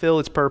properly fulfill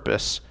its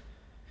purpose.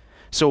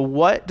 So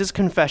what does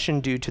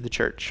confession do to the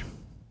church?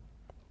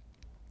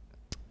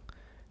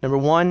 Number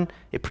one,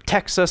 it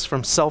protects us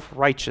from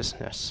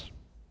self-righteousness.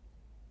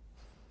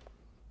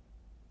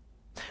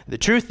 The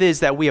truth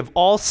is that we have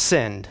all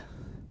sinned.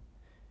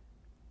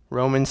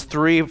 Romans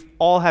 3,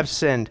 all have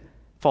sinned,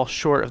 fall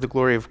short of the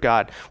glory of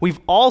God. We've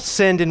all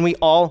sinned and we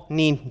all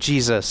need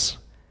Jesus.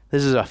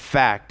 This is a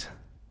fact.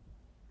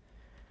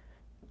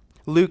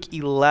 Luke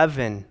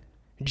 11,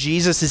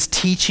 Jesus is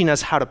teaching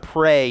us how to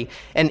pray.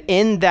 And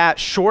in that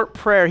short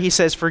prayer, he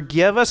says,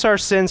 "Forgive us our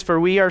sins, for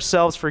we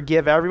ourselves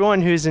forgive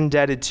everyone who is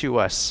indebted to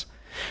us."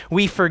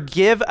 We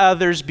forgive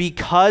others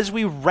because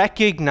we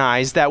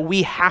recognize that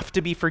we have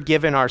to be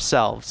forgiven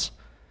ourselves.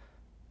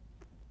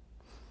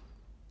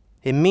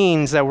 It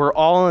means that we're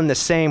all in the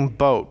same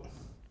boat.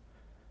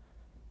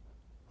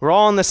 We're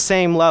all on the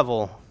same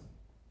level.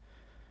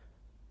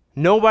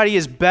 Nobody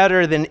is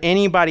better than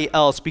anybody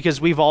else because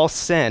we've all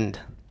sinned.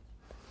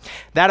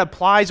 That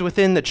applies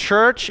within the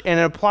church, and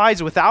it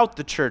applies without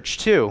the church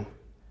too.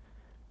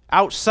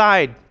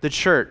 Outside the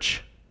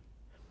church,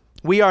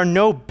 we are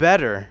no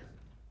better.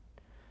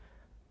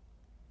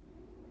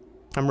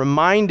 I'm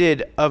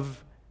reminded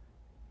of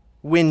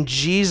when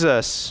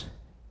Jesus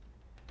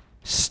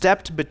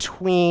stepped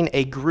between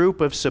a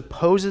group of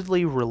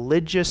supposedly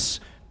religious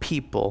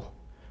people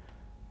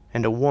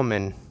and a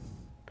woman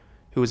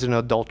who was an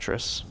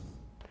adulteress.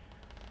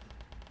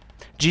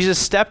 Jesus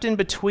stepped in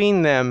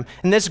between them,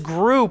 and this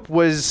group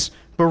was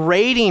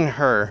berating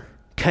her,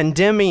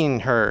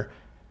 condemning her.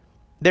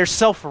 Their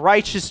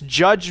self-righteous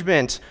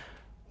judgment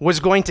was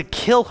going to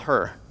kill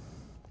her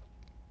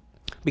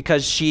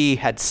because she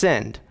had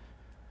sinned.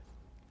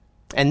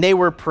 And they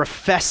were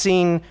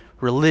professing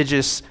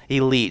religious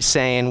elite,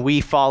 saying,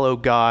 "We follow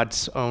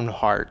God's own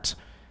heart."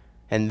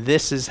 And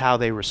this is how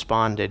they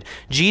responded.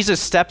 Jesus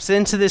steps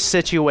into this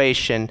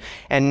situation,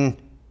 and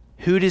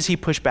who does he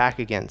push back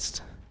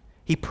against?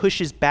 He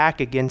pushes back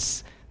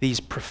against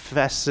these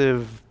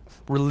professive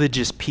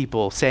religious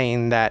people,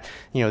 saying that,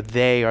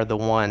 they are the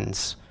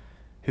ones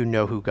who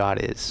know who God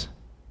is.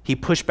 He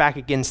pushed back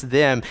against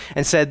them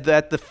and said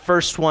that the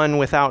first one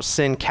without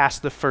sin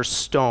cast the first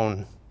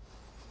stone.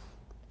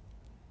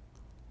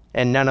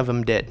 And none of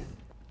them did,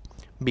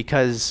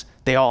 because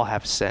they all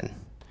have sin.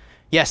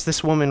 Yes,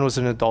 this woman was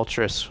an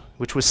adulteress,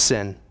 which was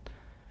sin.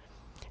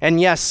 And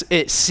yes,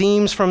 it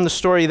seems from the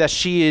story that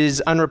she is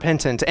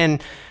unrepentant.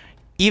 And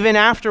even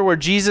afterward,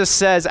 Jesus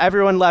says,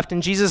 everyone left,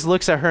 and Jesus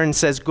looks at her and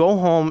says, "Go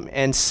home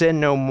and sin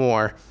no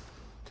more."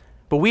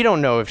 But we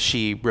don't know if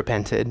she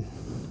repented.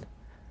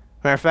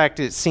 Matter of fact,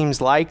 it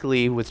seems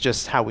likely, with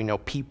just how we know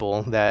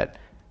people, that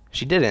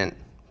she didn't.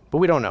 But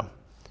we don't know.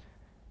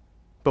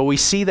 But we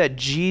see that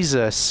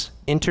Jesus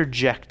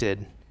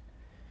interjected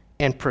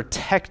and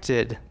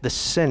protected the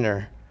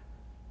sinner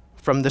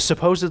from the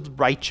supposed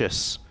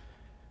righteous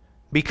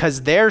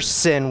because their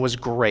sin was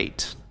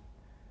great.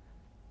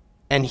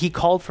 And he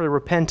called for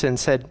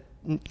repentance, said,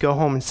 "Go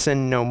home and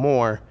sin no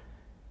more."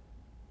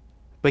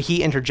 But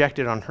he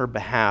interjected on her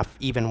behalf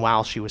even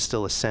while she was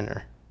still a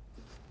sinner.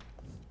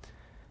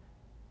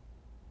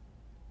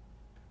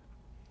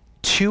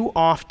 Too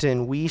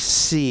often we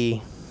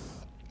see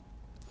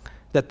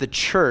that the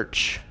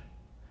church,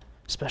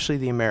 especially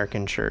the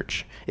American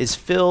church, is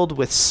filled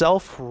with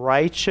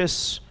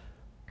self-righteous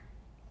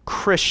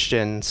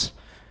Christians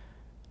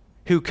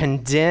who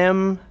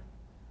condemn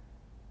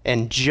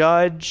and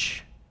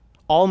judge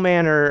all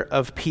manner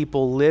of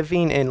people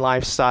living in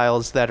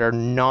lifestyles that are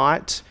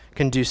not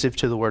conducive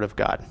to the Word of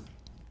God.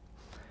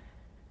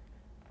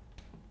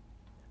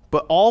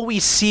 But all we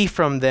see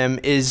from them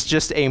is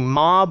just a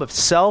mob of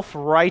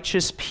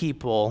self-righteous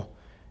people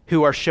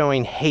who are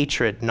showing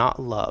hatred, not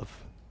love,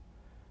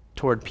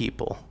 toward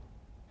people.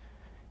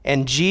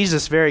 And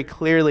Jesus very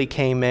clearly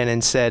came in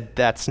and said,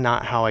 "That's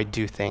not how I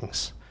do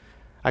things.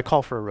 I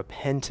call for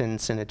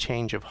repentance and a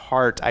change of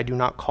heart. I do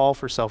not call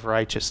for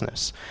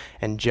self-righteousness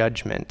and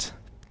judgment."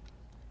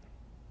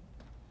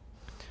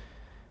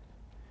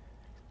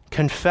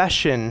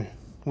 Confession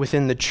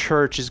within the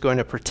church is going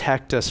to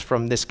protect us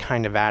from this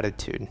kind of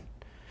attitude,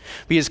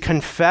 because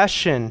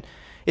confession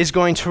is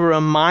going to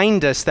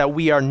remind us that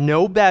we are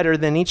no better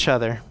than each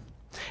other,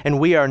 and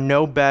we are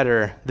no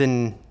better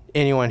than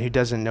anyone who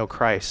doesn't know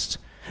Christ.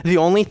 The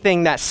only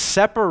thing that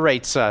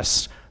separates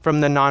us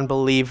from the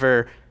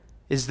non-believer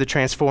is the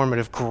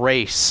transformative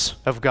grace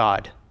of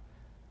God.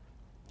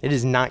 It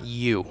is not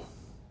you.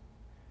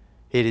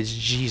 It is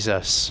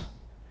Jesus.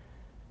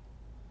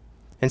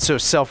 And so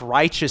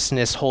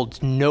self-righteousness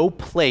holds no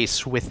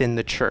place within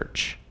the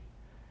church.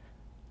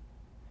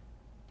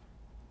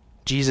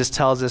 Jesus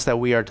tells us that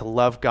we are to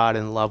love God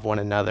and love one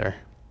another.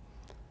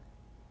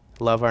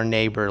 Love our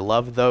neighbor,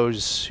 love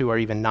those who are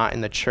even not in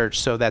the church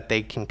so that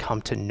they can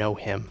come to know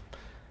him.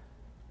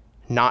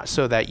 Not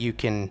so that you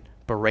can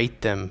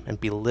berate them and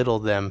belittle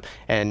them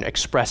and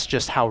express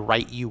just how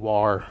right you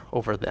are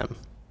over them.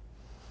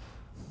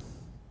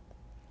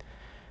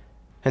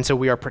 And so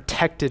we are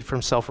protected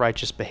from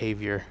self-righteous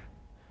behavior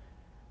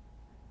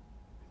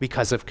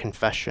because of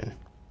confession.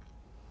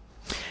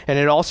 And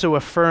it also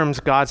affirms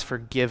God's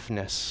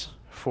forgiveness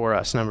for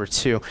us, number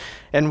 2.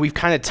 And we've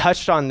kind of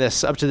touched on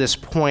this up to this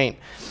point.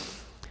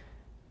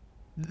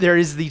 There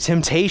is the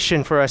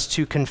temptation for us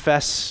to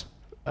confess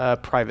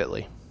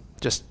privately,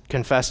 just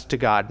confess to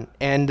God.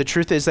 And the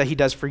truth is that he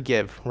does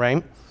forgive,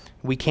 right?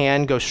 We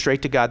can go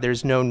straight to God.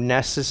 There's no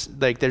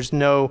there's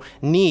no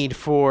need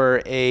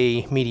for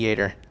a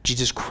mediator.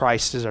 Jesus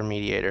Christ is our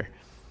mediator.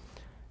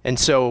 And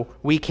so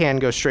we can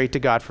go straight to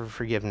God for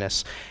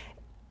forgiveness.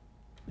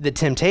 The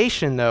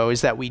temptation, though,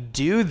 is that we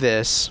do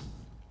this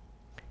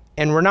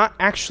and we're not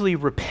actually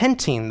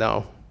repenting,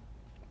 though.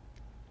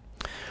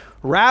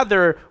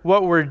 Rather,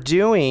 what we're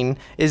doing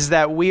is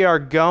that we are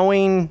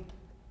going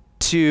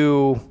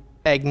to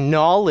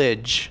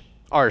acknowledge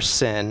our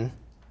sin,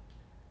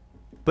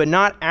 but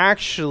not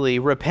actually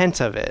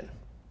repent of it.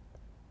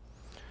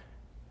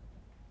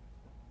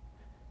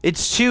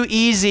 It's too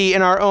easy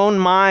in our own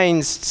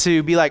minds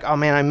to be like, oh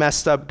man, I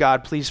messed up,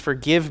 God, please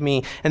forgive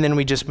me, and then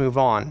we just move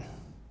on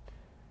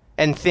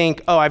and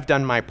think, oh, I've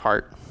done my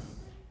part.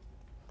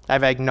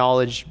 I've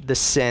acknowledged the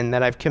sin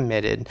that I've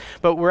committed,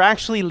 but we're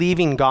actually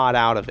leaving God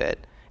out of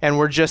it. And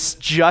we're just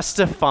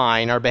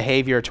justifying our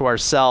behavior to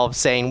ourselves,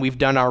 saying we've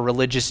done our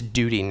religious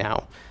duty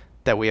now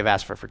that we have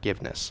asked for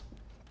forgiveness.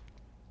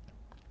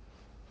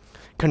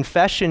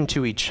 Confession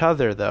to each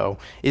other, though,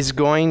 is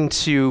going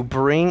to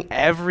bring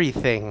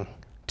everything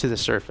to the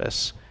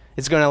surface.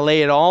 It's going to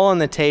lay it all on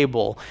the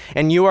table.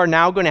 And you are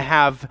now going to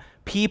have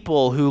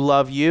people who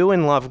love you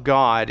and love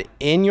God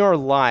in your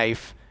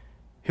life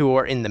who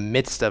are in the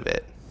midst of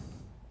it.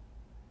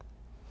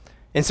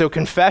 And so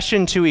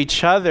confession to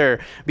each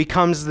other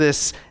becomes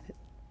this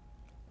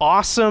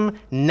awesome,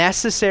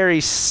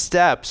 necessary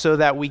step so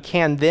that we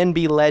can then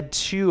be led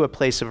to a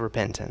place of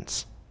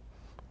repentance.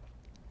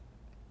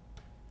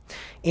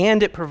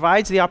 And it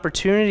provides the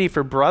opportunity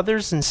for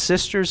brothers and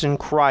sisters in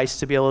Christ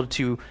to be able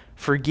to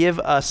forgive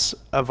us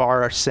of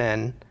our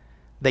sin,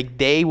 like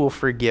they will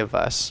forgive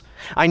us.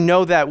 I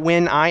know that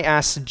when I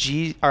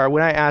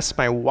ask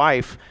my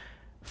wife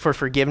for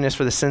forgiveness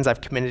for the sins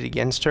I've committed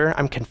against her,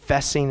 I'm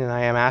confessing and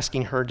I am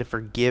asking her to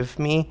forgive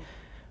me.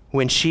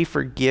 When she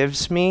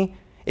forgives me,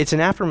 it's an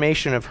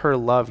affirmation of her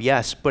love,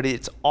 yes, but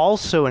it's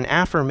also an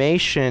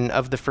affirmation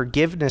of the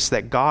forgiveness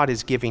that God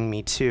is giving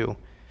me too.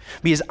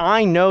 Because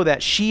I know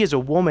that she is a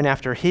woman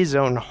after his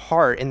own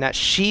heart and that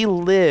she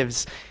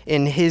lives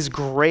in his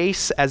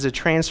grace as a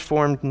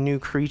transformed new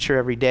creature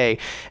every day.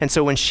 And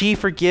so when she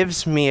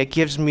forgives me, it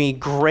gives me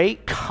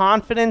great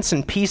confidence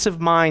and peace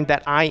of mind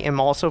that I am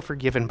also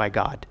forgiven by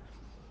God.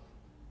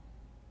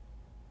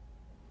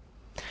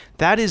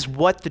 That is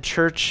what the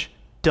church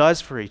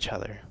does for each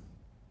other.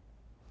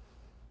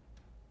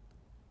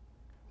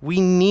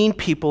 We need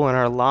people in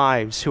our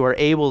lives who are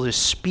able to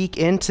speak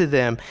into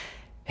them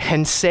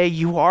and say,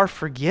 you are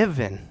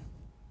forgiven.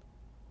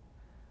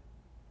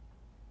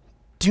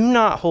 Do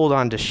not hold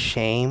on to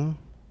shame.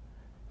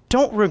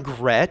 Don't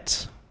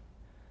regret.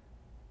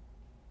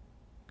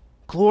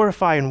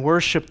 Glorify and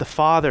worship the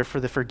Father for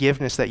the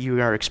forgiveness that you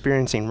are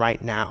experiencing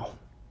right now.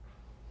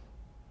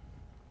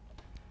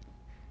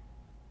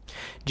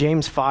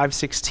 James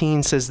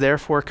 5:16 says,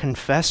 therefore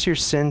confess your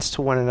sins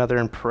to one another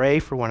and pray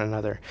for one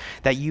another,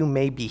 that you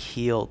may be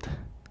healed.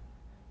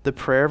 The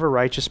prayer of a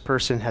righteous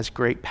person has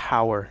great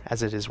power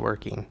as it is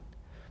working.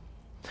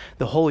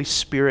 The Holy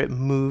Spirit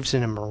moves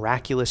in a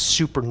miraculous,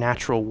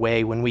 supernatural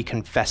way when we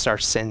confess our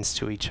sins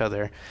to each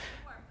other.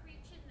 You are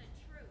preaching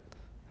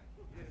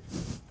the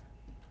truth.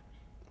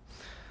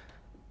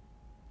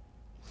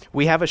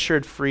 We have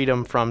assured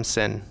freedom from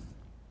sin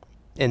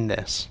in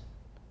this.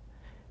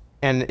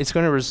 And it's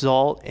going to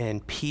result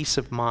in peace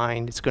of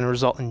mind. It's going to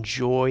result in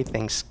joy,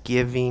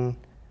 thanksgiving,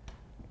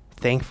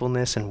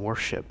 thankfulness, and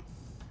worship.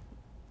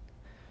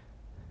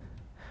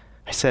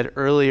 I said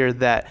earlier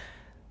that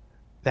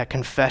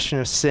confession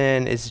of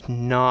sin is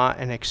not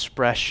an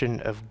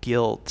expression of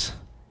guilt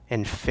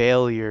and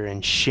failure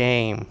and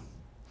shame.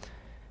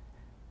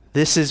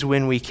 This is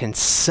when we can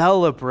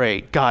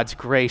celebrate God's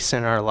grace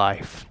in our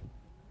life.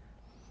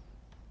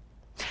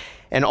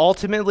 And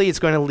ultimately, it's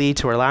going to lead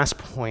to our last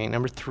point,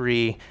 number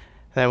 3,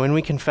 that when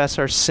we confess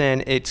our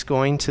sin, it's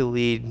going to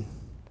lead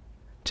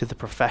to the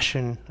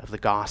profession of the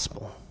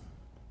gospel.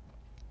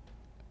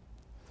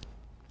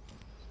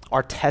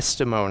 Our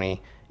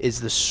testimony is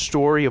the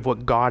story of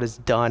what God has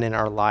done in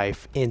our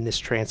life in this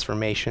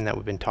transformation that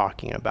we've been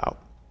talking about.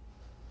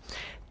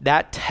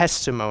 That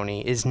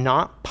testimony is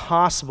not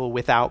possible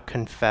without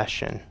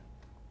confession.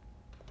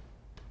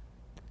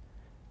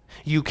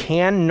 You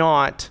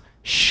cannot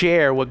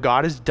share what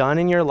God has done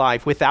in your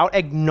life without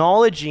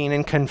acknowledging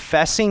and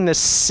confessing the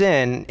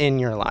sin in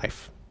your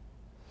life.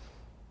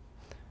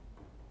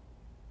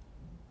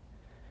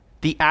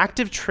 The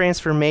active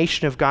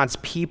transformation of God's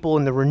people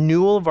and the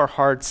renewal of our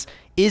hearts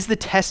is the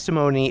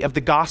testimony of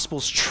the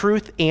gospel's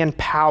truth and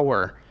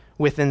power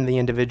within the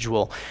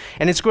individual.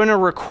 And it's going to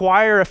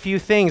require a few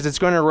things. It's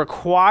going to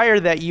require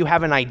that you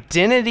have an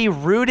identity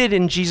rooted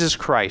in Jesus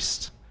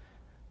Christ.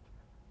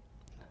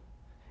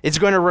 It's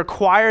going to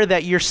require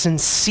that you're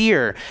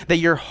sincere, that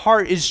your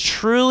heart is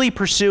truly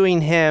pursuing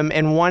him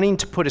and wanting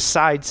to put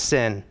aside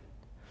sin.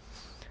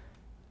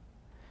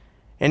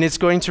 And it's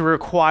going to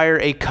require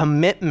a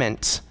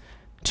commitment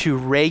to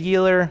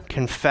regular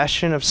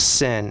confession of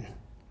sin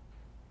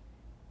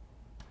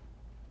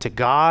to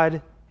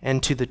God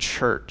and to the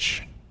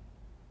church.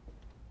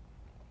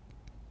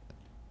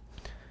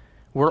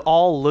 We're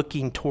all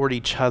looking toward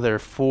each other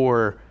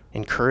for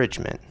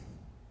encouragement,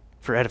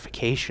 for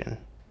edification.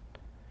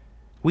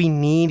 We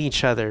need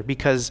each other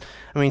because,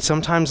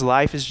 sometimes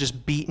life is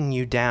just beating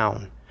you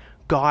down.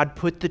 God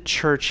put the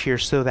church here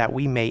so that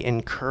we may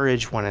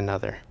encourage one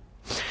another.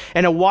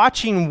 And a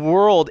watching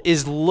world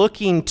is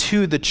looking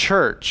to the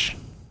church.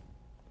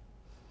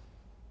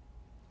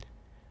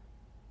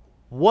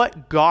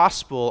 What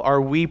gospel are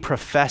we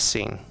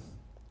professing?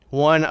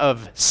 One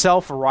of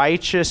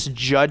self-righteous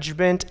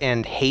judgment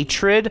and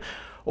hatred?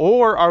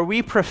 Or are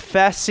we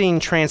professing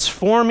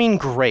transforming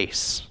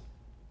grace?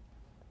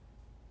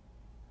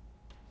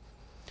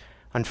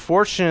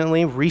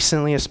 Unfortunately,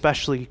 recently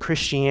especially,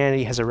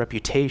 Christianity has a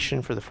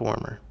reputation for the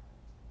former.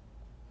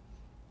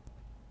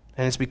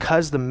 And it's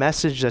because the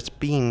message that's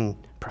being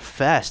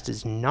professed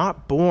is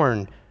not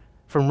born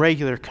from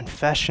regular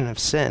confession of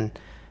sin.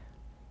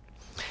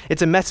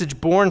 It's a message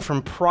born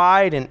from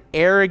pride and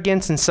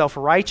arrogance and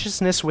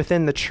self-righteousness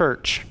within the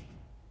church.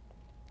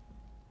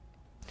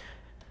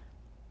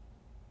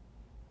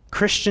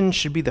 Christians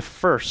should be the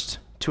first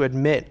to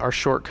admit our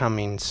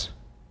shortcomings.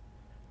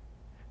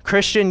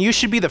 Christian, you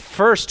should be the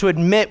first to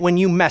admit when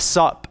you mess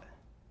up.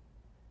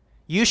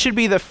 You should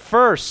be the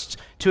first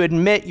to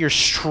admit your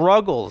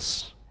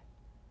struggles.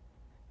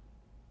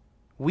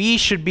 We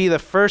should be the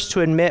first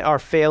to admit our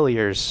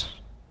failures.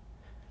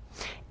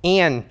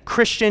 And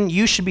Christian,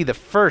 you should be the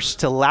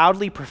first to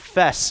loudly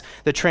profess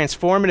the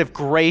transformative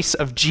grace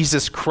of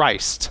Jesus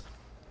Christ.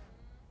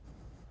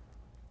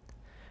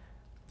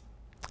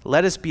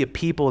 Let us be a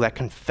people that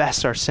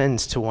confess our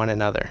sins to one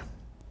another.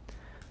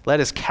 Let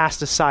us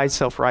cast aside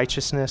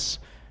self-righteousness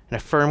and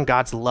affirm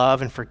God's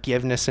love and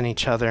forgiveness in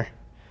each other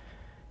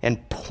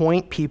and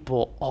point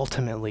people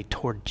ultimately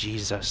toward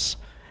Jesus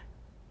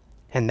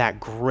and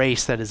that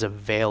grace that is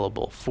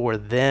available for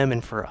them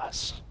and for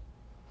us.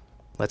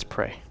 Let's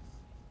pray.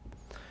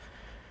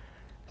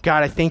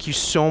 God, I thank you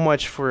so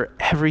much for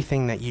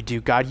everything that you do.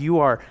 God, you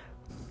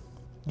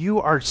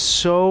are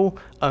so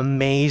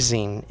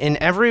amazing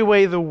in every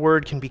way the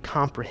word can be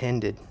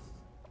comprehended.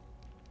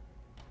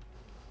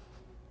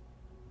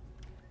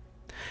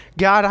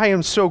 God, I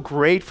am so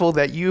grateful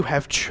that you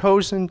have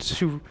chosen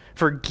to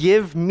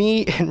forgive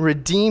me and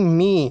redeem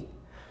me.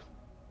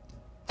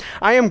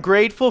 I am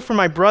grateful for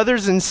my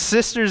brothers and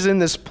sisters in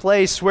this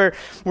place where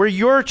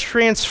your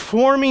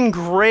transforming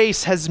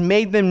grace has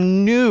made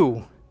them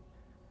new.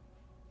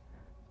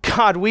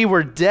 God, we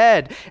were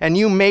dead and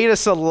you made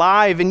us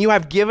alive and you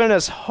have given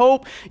us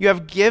hope. You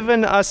have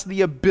given us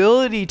the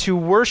ability to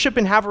worship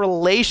and have a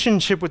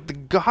relationship with the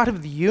God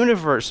of the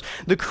universe,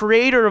 the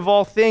creator of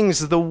all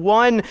things, the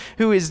one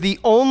who is the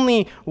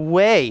only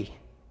way.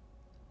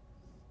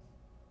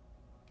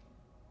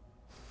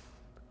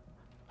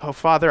 Oh,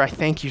 Father, I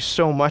thank you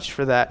so much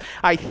for that.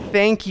 I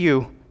thank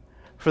you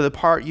for the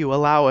part you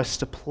allow us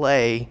to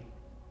play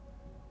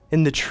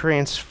in the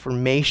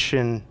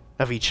transformation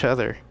of each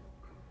other.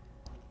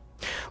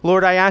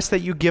 Lord, I ask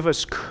that you give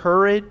us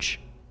courage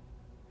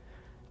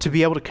to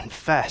be able to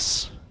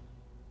confess.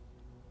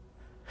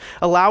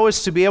 Allow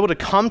us to be able to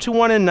come to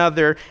one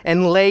another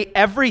and lay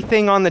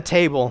everything on the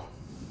table.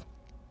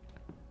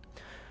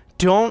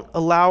 Don't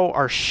allow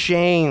our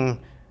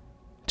shame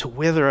to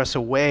wither us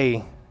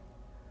away.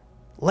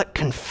 Let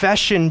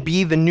confession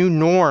be the new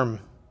norm.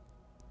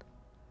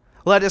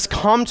 Let us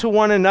come to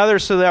one another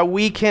so that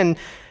we can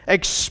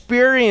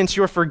experience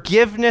your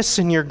forgiveness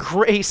and your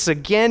grace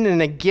again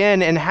and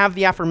again and have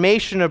the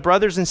affirmation of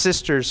brothers and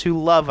sisters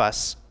who love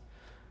us.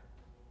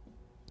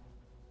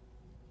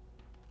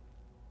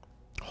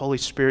 Holy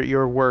Spirit,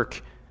 your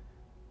work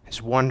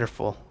is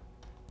wonderful,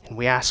 and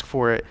we ask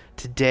for it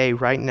today,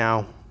 right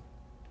now,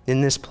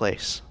 in this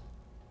place.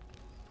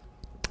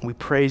 We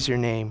praise your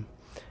name,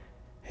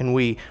 and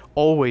we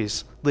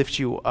always lift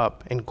you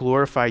up and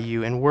glorify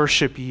you and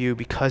worship you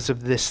because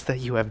of this that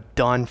you have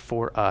done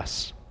for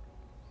us.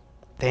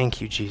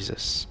 Thank you,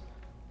 Jesus.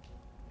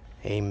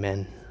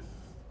 Amen.